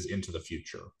experiences into the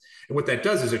future. And what that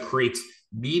does is it creates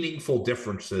meaningful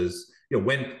differences.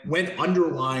 When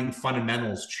underlying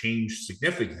fundamentals change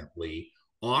significantly,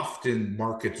 often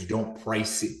markets don't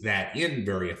price that in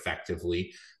very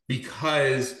effectively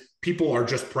because people are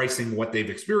just pricing what they've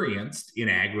experienced in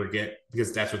aggregate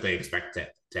because that's what they expect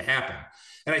to happen.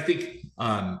 And I think,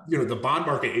 the bond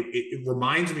market, it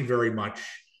reminds me very much,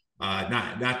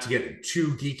 not to get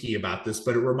too geeky about this,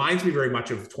 but it reminds me very much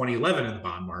of 2011 in the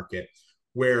bond market,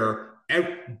 where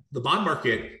the bond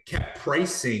market kept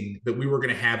pricing that we were going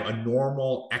to have a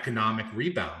normal economic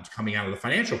rebound coming out of the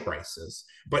financial crisis.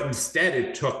 But instead,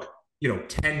 it took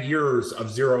 10 years of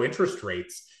zero interest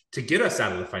rates to get us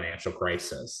out of the financial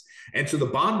crisis. And so the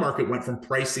bond market went from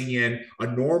pricing in a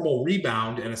normal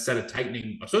rebound and a set of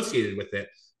tightening associated with it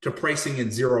to pricing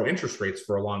in zero interest rates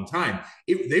for a long time.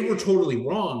 They were totally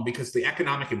wrong because the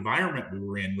economic environment we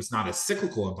were in was not a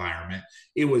cyclical environment.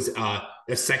 It was a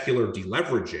secular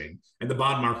deleveraging, and the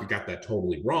bond market got that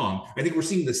totally wrong. I think we're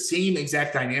seeing the same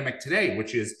exact dynamic today,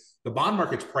 which is the bond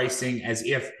market's pricing as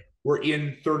if we're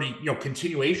in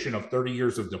continuation of 30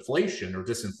 years of deflation or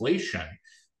disinflation,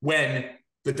 when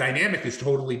the dynamic is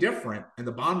totally different and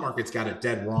the bond market's got it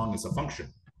dead wrong as a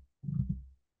function.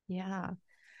 Yeah.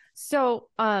 So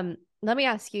let me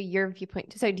ask you your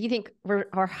viewpoint. So do you think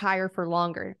we're higher for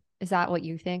longer? Is that what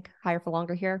you think? Higher for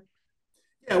longer here?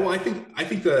 Yeah, well, I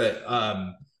think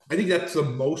that's the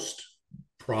most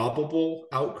probable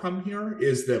outcome here,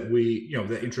 is that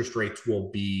the interest rates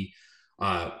will be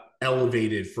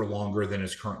elevated for longer than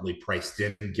is currently priced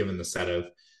in, given the set of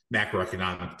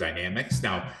macroeconomic dynamics.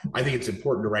 Now, I think it's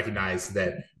important to recognize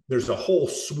that there's a whole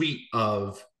suite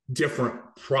of different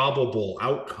probable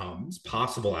outcomes,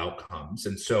 possible outcomes.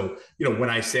 And so, when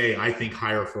I say I think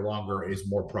higher for longer is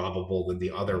more probable than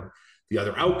the other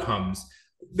outcomes,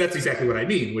 that's exactly what I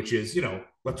mean, which is,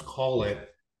 let's call it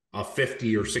a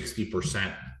 50 or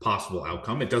 60% possible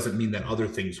outcome. It doesn't mean that other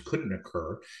things couldn't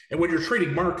occur. And when you're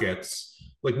trading markets,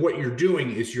 like, what you're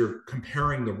doing is you're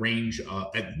comparing the range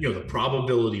the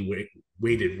probability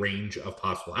weighted range of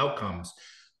possible outcomes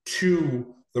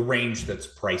to the range that's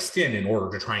priced in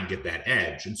order to try and get that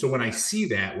edge. And so when I see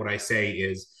that, what I say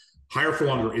is higher for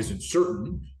longer isn't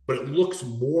certain, but it looks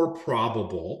more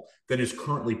probable than is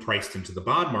currently priced into the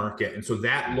bond market. And so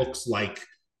that looks like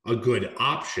a good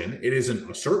option. It isn't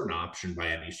a certain option by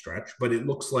any stretch, but it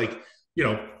looks like,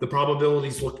 the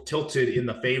probabilities look tilted in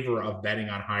the favor of betting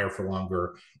on higher for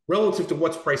longer relative to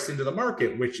what's priced into the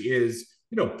market, which is,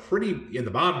 pretty in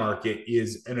the bond market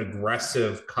is an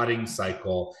aggressive cutting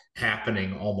cycle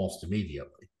happening almost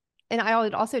immediately. And I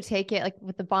would also take it like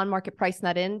with the bond market pricing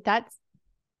that in, that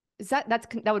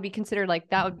would be considered like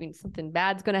that would mean something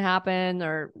bad's going to happen,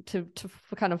 or to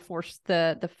kind of force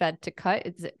the Fed to cut.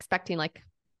 It's expecting like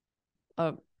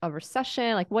a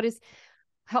recession. Like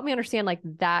help me understand like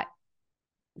that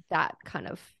kind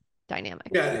of dynamic.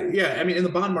 Yeah. I mean, in the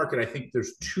bond market, I think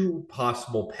there's two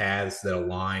possible paths that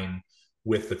align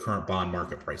with the current bond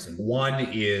market pricing. One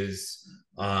is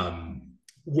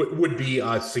would be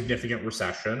a significant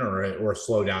recession or a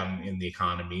slowdown in the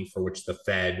economy, for which the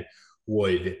Fed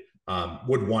would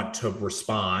want to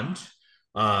respond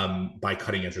by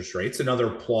cutting interest rates. Another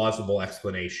plausible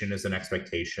explanation is an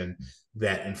expectation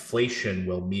that inflation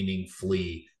will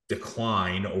meaningfully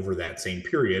decline over that same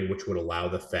period, which would allow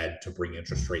the Fed to bring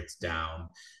interest rates down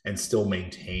and still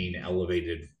maintain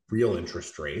elevated real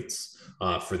interest rates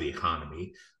for the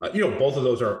economy. Both of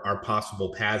those are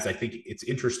possible paths. I think it's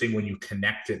interesting when you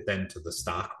connect it then to the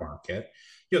stock market.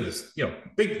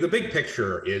 The big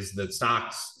picture is that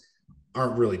stocks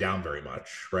aren't really down very much,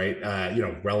 right?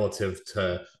 Relative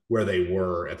to where they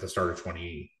were at the start of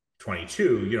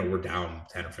 2022, we're down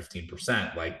 10 or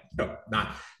 15%. Like,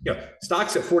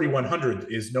 stocks at 4,100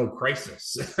 is no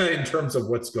crisis in terms of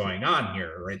what's going on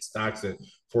here, right? Stocks at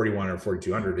 41 or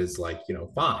 4,200 is like,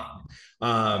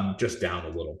 fine, just down a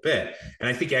little bit. And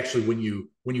I think actually when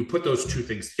you put those two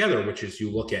things together, which is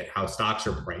you look at how stocks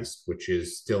are priced, which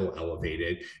is still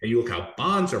elevated, and you look how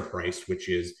bonds are priced, which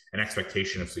is an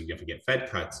expectation of significant Fed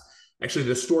cuts. Actually,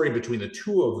 the story between the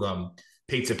two of them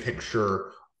paints a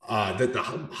picture that the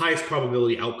highest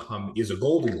probability outcome is a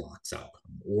Goldilocks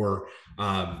outcome, or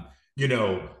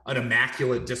an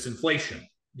immaculate disinflation,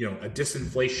 a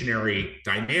disinflationary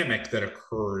dynamic that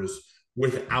occurs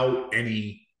without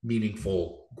any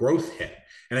meaningful growth hit.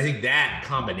 And I think that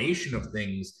combination of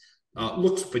things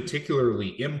looks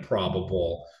particularly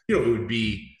improbable. It would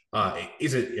be,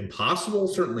 is it impossible?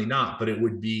 Certainly not, but it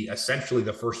would be essentially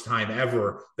the first time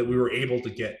ever that we were able to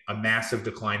get a massive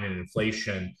decline in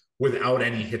inflation without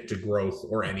any hit to growth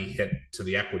or any hit to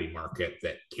the equity market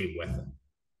that came with it.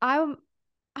 I want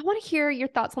to hear your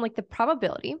thoughts on like the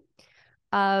probability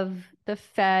of the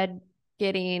Fed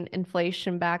getting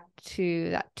inflation back to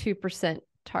that 2%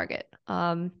 target.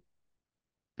 And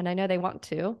I know they want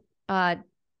to.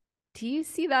 Do you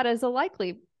see that as a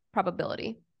likely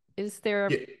probability? Is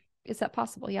that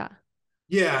possible? Yeah.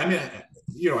 Yeah. I mean,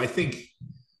 I think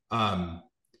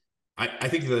I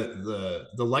think the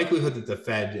likelihood that the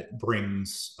Fed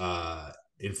brings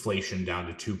inflation down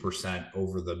to 2%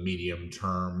 over the medium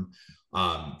term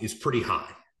is pretty high.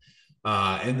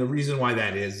 And the reason why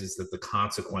that is that the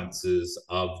consequences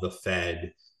of the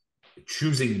Fed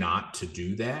choosing not to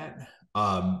do that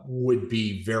would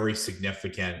be very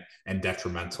significant and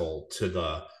detrimental to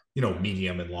the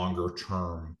medium and longer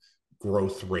term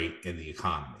growth rate in the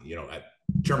economy.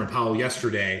 Chairman Powell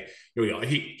yesterday,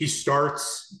 he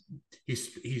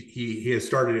has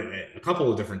started a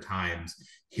couple of different times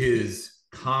his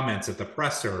comments at the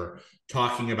presser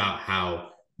talking about how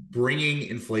bringing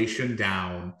inflation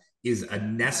down is a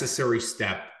necessary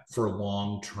step for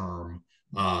long-term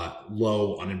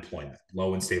low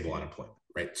and stable unemployment,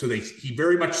 right? So he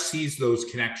very much sees those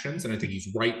connections, and I think he's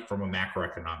right from a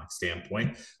macroeconomic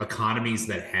standpoint. Economies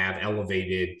that have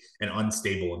elevated and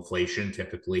unstable inflation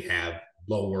typically have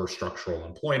lower structural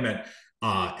employment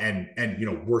and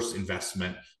worse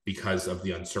investment because of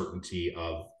the uncertainty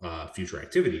of future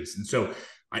activities. And so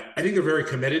I think they're very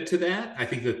committed to that. I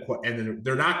think and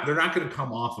they're not going to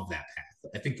come off of that path.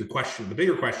 I think the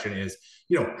bigger question is,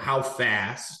 how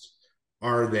fast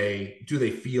do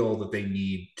they feel that they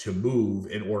need to move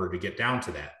in order to get down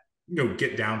to that,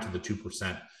 get down to the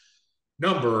 2%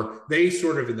 number. They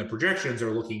sort of in the projections are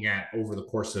looking at over the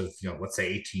course of, let's say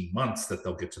 18 months that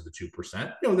they'll get to the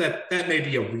 2%, that may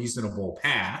be a reasonable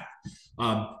path.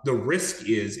 The risk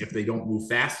is if they don't move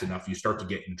fast enough, you start to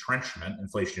get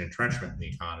inflation entrenchment in the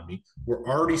economy. We're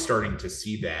already starting to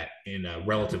see that in a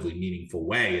relatively meaningful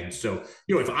way. And so,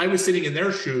 if I was sitting in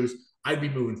their shoes, I'd be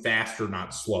moving faster,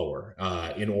 not slower,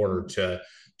 in order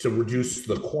to reduce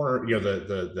the corner,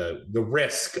 the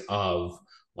risk of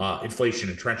inflation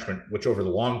entrenchment, which over the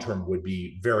long term would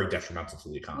be very detrimental to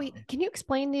the economy. Wait, can you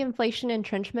explain the inflation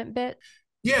entrenchment bit?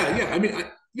 Yeah. I mean,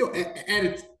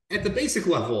 at the basic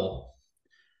level,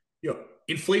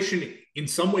 inflation in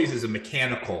some ways is a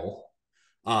mechanical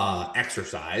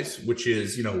exercise, which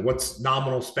is, what's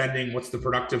nominal spending, what's the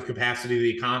productive capacity of the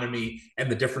economy,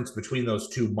 and the difference between those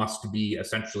two must be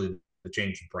essentially the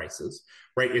change in prices,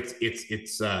 right?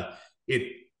 It's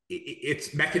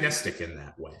mechanistic in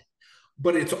that way,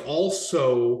 but it's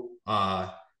also a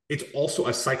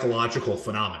psychological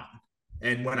phenomenon.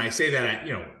 And when I say that,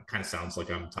 it kind of sounds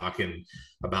like I'm talking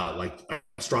about like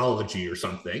astrology or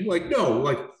something. Like, no,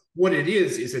 like what it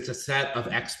is it's a set of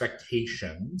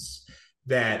expectations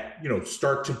that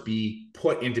start to be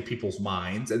put into people's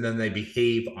minds, and then they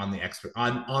behave on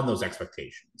those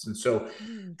expectations. And so,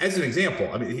 as an example,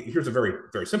 I mean, here's a very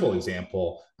very simple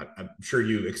example. I'm sure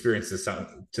you experienced this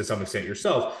to some extent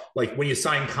yourself. Like when you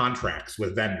sign contracts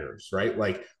with vendors, right?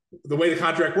 Like the way the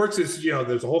contract works is,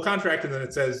 there's a whole contract, and then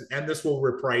it says, and this will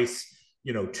reprice,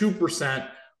 2%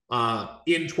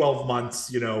 in 12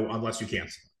 months, unless you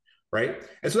cancel. Right.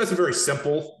 And so that's a very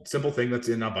simple thing that's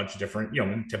in a bunch of different,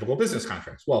 typical business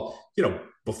contracts. Well,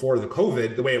 before the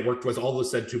COVID, the way it worked was all those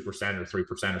said 2% or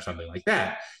 3% or something like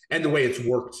that. And the way it's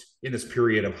worked in this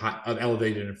period of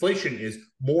elevated inflation is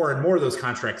more and more of those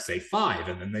contracts say 5,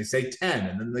 and then they say 10,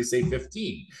 and then they say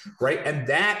 15. Right. And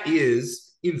that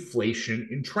is inflation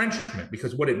entrenchment,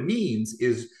 because what it means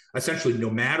is essentially no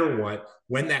matter what,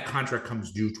 when that contract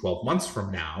comes due 12 months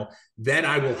from now, then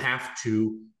I will have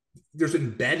to, there's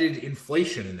embedded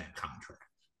inflation in that contract,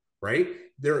 right?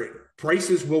 Their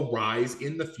prices will rise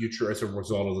in the future as a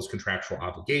result of those contractual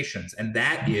obligations. And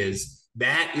that is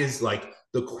like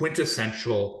the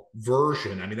quintessential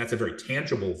version. I mean, that's a very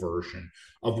tangible version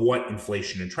of what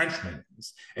inflation entrenchment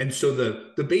is. And so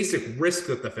the basic risk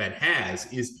that the Fed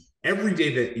has is every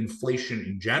day that inflation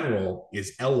in general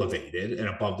is elevated and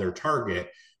above their target,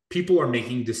 people are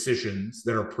making decisions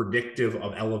that are predictive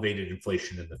of elevated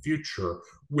inflation in the future,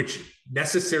 which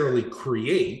necessarily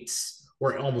creates,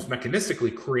 or almost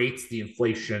mechanistically creates, the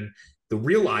inflation, the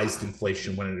realized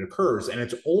inflation when it occurs. And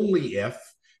it's only if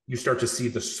you start to see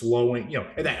the slowing,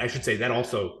 and that, I should say,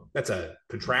 that's a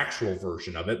contractual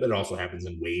version of it, but it also happens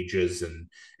in wages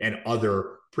and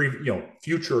other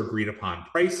future agreed upon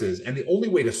prices. And the only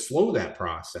way to slow that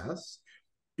process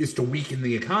is to weaken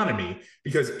the economy,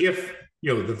 because if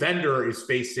the vendor is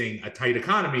facing a tight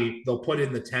economy, they'll put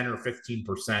in the 10 or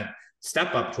 15%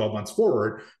 step up 12 months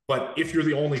forward. But if you're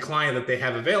the only client that they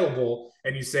have available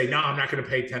and you say, no, I'm not going to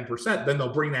pay 10%, then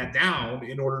they'll bring that down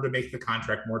in order to make the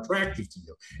contract more attractive to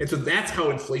you. And so that's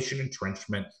how inflation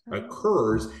entrenchment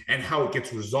occurs and how it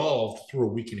gets resolved through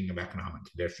a weakening of economic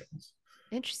conditions.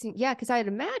 Interesting. Yeah, because I'd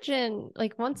imagine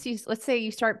like once let's say you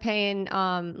start paying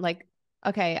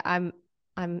okay, I'm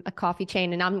a coffee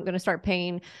chain and I'm going to start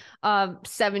paying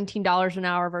 $17 an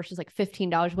hour versus like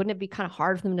 $15. Wouldn't it be kind of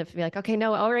hard for them to be like, okay,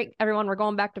 no, all right, everyone, we're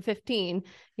going back to 15,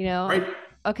 Right.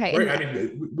 Okay. Right. I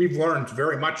mean, we've learned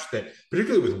very much that,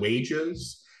 particularly with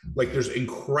wages, like there's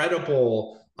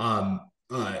incredible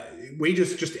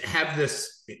wages just have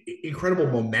this incredible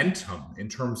momentum in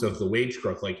terms of the wage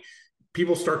growth. Like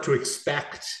people start to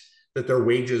expect that their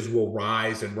wages will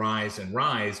rise and rise and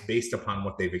rise based upon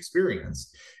what they've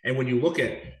experienced. And when you look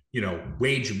at,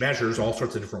 wage measures, all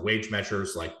sorts of different wage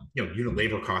measures, like, unit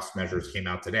labor cost measures came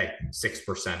out today,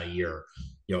 6% a year,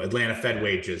 Atlanta Fed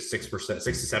wages, 6%,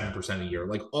 6 to 7% a year.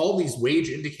 Like all these wage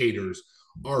indicators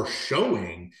are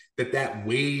showing that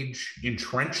wage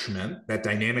entrenchment, that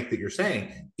dynamic that you're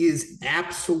saying, is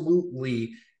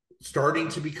absolutely starting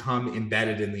to become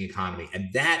embedded in the economy.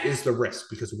 And that is the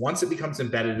risk, because once it becomes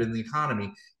embedded in the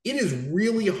economy, it is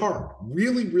really hard,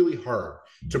 really, really hard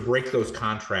to break those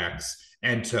contracts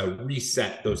and to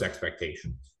reset those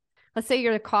expectations. Let's say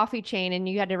you're the coffee chain and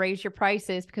you had to raise your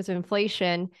prices because of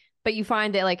inflation, but you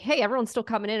find that like, hey, everyone's still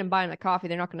coming in and buying the coffee.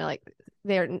 They're not going to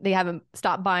they haven't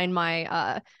stopped buying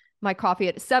my coffee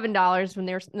at $7 when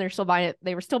they're still buying it.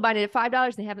 They were still buying it at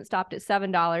 $5. They haven't stopped at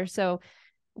 $7. So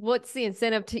what's the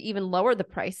incentive to even lower the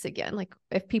price again? Like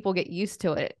if people get used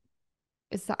to it,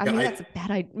 that's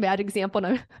a bad example.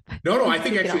 No, I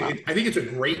think it's a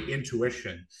great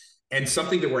intuition and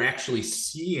something that we're actually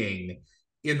seeing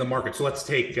in the market. So let's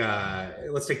take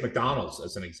McDonald's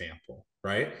as an example,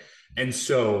 right? And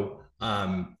so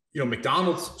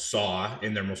McDonald's saw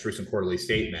in their most recent quarterly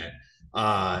statement,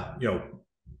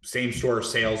 same store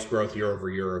sales growth year over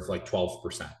year of like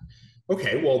 12%.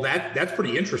 Okay, well that's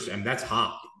pretty interesting. I mean, that's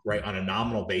high, right? On a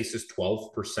nominal basis,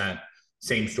 12%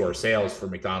 same store sales for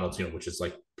McDonald's, which is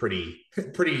like pretty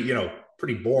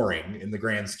boring in the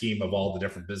grand scheme of all the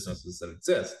different businesses that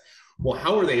exist. Well,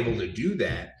 how are they able to do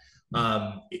that?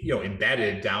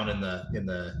 Embedded down in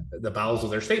the bowels of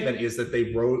their statement is that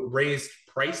they raised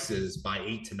prices by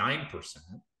 8 to 9%,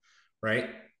 right?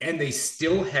 And they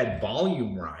still had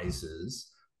volume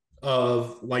rises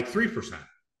of like 3%.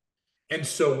 And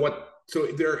so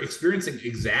they're experiencing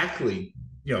exactly,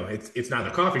 it's not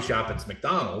a coffee shop, it's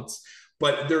McDonald's,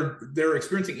 but they're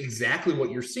experiencing exactly what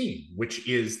you're seeing, which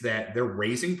is that they're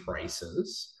raising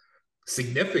prices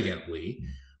significantly,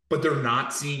 but they're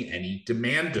not seeing any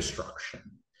demand destruction.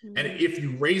 And if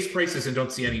you raise prices and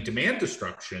don't see any demand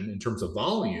destruction in terms of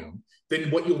volume,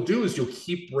 then what you'll do is you'll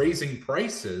keep raising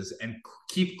prices and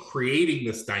keep creating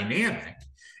this dynamic.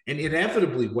 And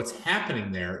inevitably, what's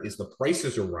happening there is the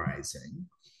prices are rising,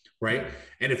 right?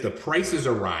 And if the prices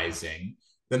are rising,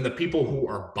 then the people who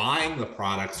are buying the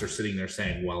products are sitting there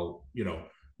saying, well,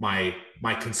 my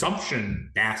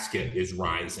consumption basket is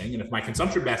rising. And if my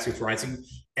consumption basket is rising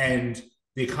and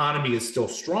the economy is still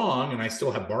strong and I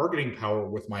still have bargaining power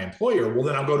with my employer, well,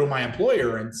 then I'll go to my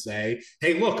employer and say,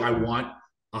 hey, look, I want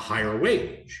a higher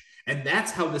wage. And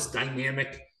that's how this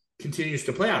dynamic continues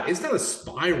to play out. It's not a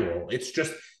spiral. It's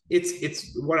just,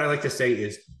 it's what I like to say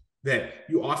is that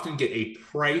you often get a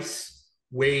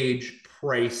wage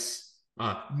price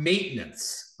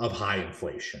maintenance of high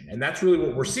inflation. And that's really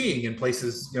what we're seeing in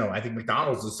places, I think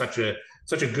McDonald's is such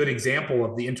a good example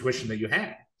of the intuition that you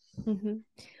had. Mm-hmm.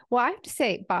 Well, I have to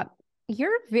say, Bob,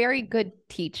 you're a very good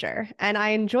teacher, and I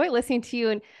enjoy listening to you.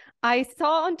 And I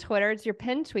saw on Twitter, it's your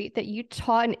pinned tweet, that you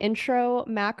taught an intro,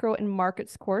 macro, and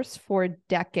markets course for a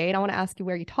decade. I want to ask you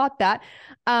where you taught that.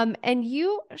 And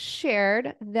you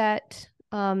shared that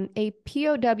a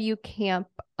POW camp,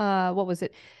 what was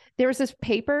it? There was this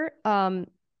paper,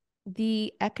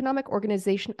 the economic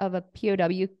organization of a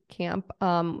POW camp,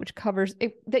 which covers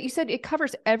that you said it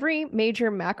covers every major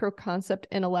macro concept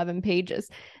in 11 pages.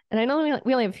 And I know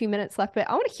we only have a few minutes left, but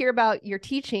I want to hear about your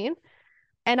teaching,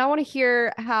 and I want to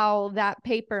hear how that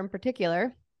paper in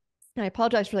particular, and I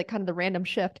apologize for kind of the random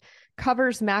shift,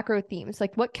 covers macro themes.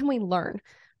 Like, what can we learn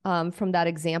from that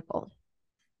example?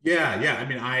 Yeah. I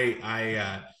mean,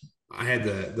 I had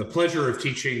the pleasure of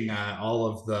teaching all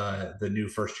of the new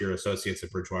first year associates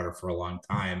at Bridgewater for a long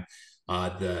time.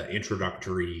 The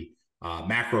introductory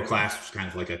macro class was kind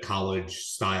of like a college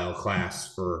style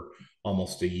class for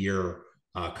almost a year,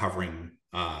 covering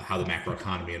how the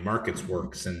macroeconomy and markets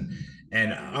works.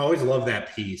 And I always love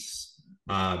that piece.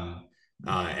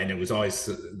 And it was always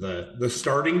the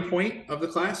starting point of the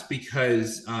class,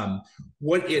 because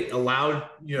what it allowed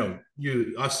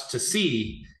us to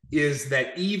see is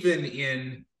that even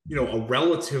in a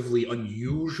relatively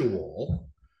unusual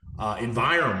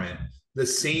environment, the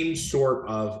same sort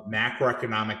of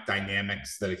macroeconomic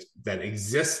dynamics that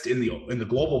exist in the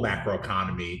global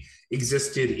macroeconomy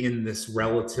existed in this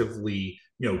relatively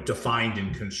defined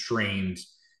and constrained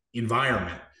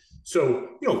environment. So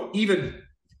even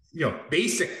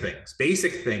basic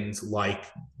things like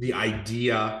the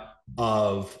idea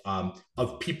of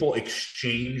people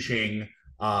exchanging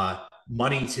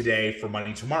money today for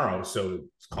money tomorrow. So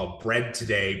it's called bread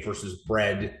today versus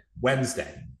bread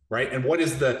Wednesday, right? And what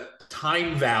is the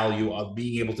time value of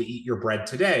being able to eat your bread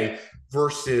today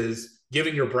versus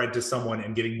giving your bread to someone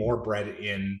and getting more bread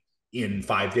in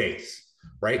 5 days,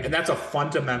 right? And that's a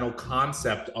fundamental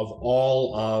concept of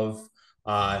all of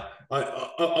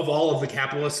the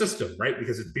capitalist system, right?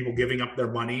 Because it's people giving up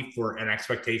their money for an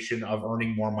expectation of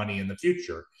earning more money in the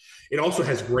future. It also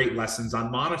has great lessons on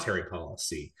monetary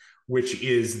policy, which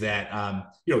is that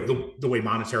the way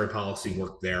monetary policy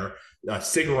worked there.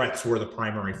 Cigarettes were the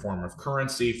primary form of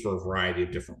currency for a variety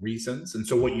of different reasons, and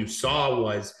so what you saw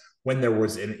was when there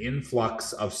was an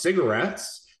influx of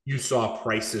cigarettes, you saw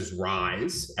prices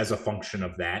rise as a function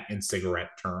of that in cigarette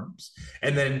terms.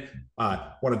 And then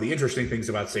one of the interesting things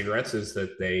about cigarettes is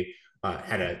that they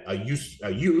had a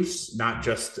use not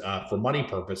just for money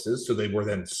purposes. So they were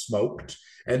then smoked.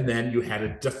 And then you had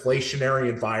a deflationary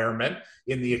environment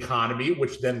in the economy,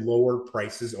 which then lowered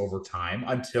prices over time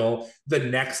until the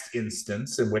next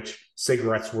instance in which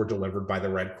cigarettes were delivered by the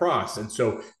Red Cross. And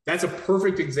so that's a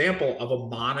perfect example of a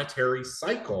monetary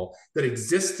cycle that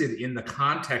existed in the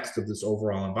context of this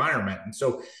overall environment. And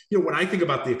so, when I think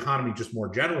about the economy just more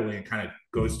generally, it kind of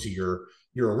goes to your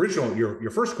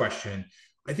first question.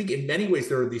 I think in many ways,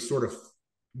 there are these sort of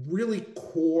really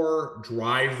core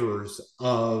drivers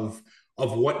of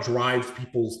what drives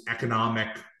people's economic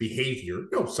behavior,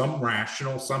 some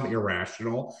rational, some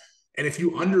irrational. And if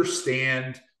you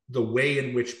understand the way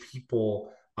in which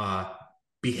people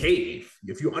behave,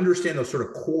 if you understand those sort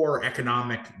of core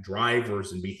economic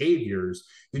drivers and behaviors,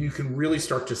 then you can really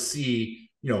start to see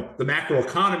the macro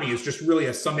economy is just really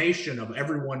a summation of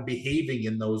everyone behaving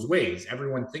in those ways,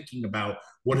 everyone thinking about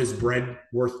what is bread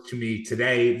worth to me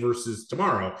today versus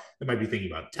tomorrow. They might be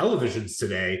thinking about televisions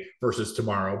today versus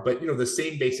tomorrow, but the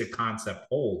same basic concept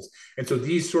holds. And so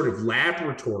these sort of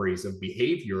laboratories of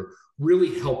behavior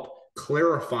really help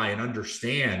clarify and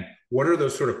understand what are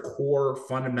those sort of core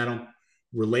fundamental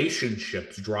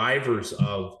relationships, drivers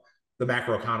of the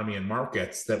macroeconomy and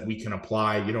markets that we can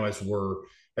apply,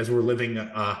 as we're living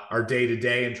our day to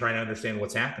day and trying to understand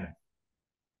what's happening.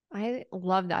 I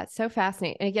love that. So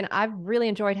fascinating. And again, I've really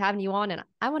enjoyed having you on, and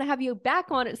I want to have you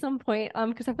back on at some point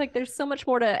because I feel like there's so much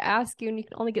more to ask you and you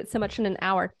can only get so much in an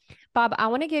hour. Bob, I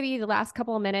want to give you the last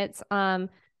couple of minutes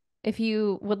if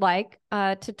you would like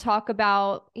to talk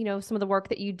about, some of the work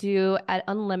that you do at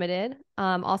Unlimited.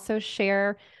 Also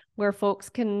share where folks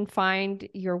can find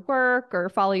your work or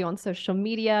follow you on social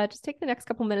media. Just take the next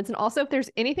couple minutes. And also if there's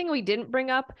anything we didn't bring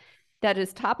up that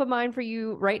is top of mind for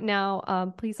you right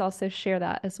now, please also share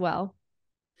that as well.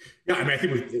 Yeah, I mean, I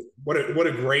think what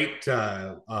a great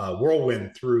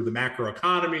whirlwind through the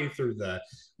macroeconomy, through the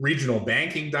regional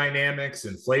banking dynamics,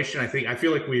 inflation. I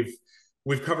feel like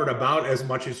we've covered about as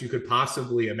much as you could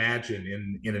possibly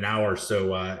imagine in an hour.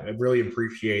 So I really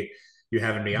appreciate you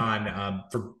having me on.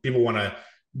 For people want to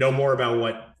know more about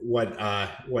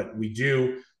what we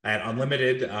do at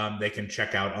Unlimited, they can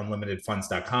check out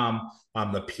unlimitedfunds.com.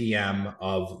 I'm the PM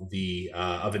of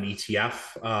an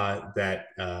ETF that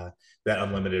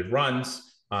Unlimited runs.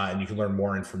 And you can learn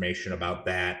more information about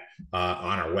that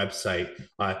on our website.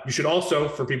 You should also,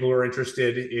 for people who are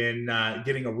interested in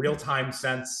getting a real-time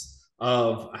sense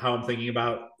of how I'm thinking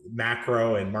about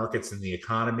macro and markets and the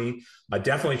economy,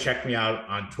 definitely check me out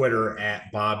on Twitter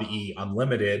at Bob E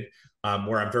Unlimited,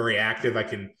 where I'm very active.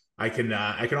 I can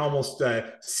almost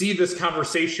see this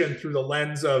conversation through the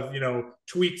lens of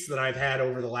tweets that I've had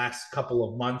over the last couple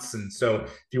of months, and so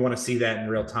if you want to see that in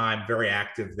real time, very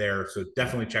active there. So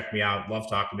definitely check me out. Love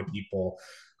talking to people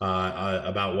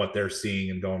about what they're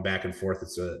seeing and going back and forth.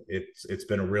 It's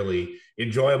been a really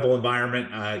enjoyable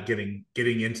environment getting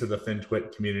into the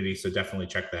FinTwit community. So definitely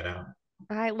check that out.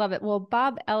 I love it. Well,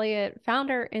 Bob Elliott,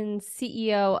 founder and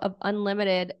CEO of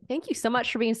Unlimited, thank you so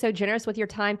much for being so generous with your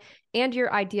time and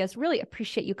your ideas. Really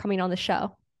appreciate you coming on the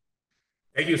show.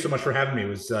 Thank you so much for having me. It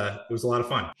was a lot of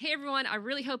fun. Hey everyone, I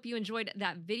really hope you enjoyed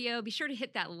that video. Be sure to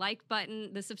hit that like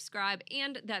button, the subscribe,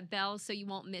 and that bell so you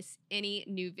won't miss any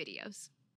new videos.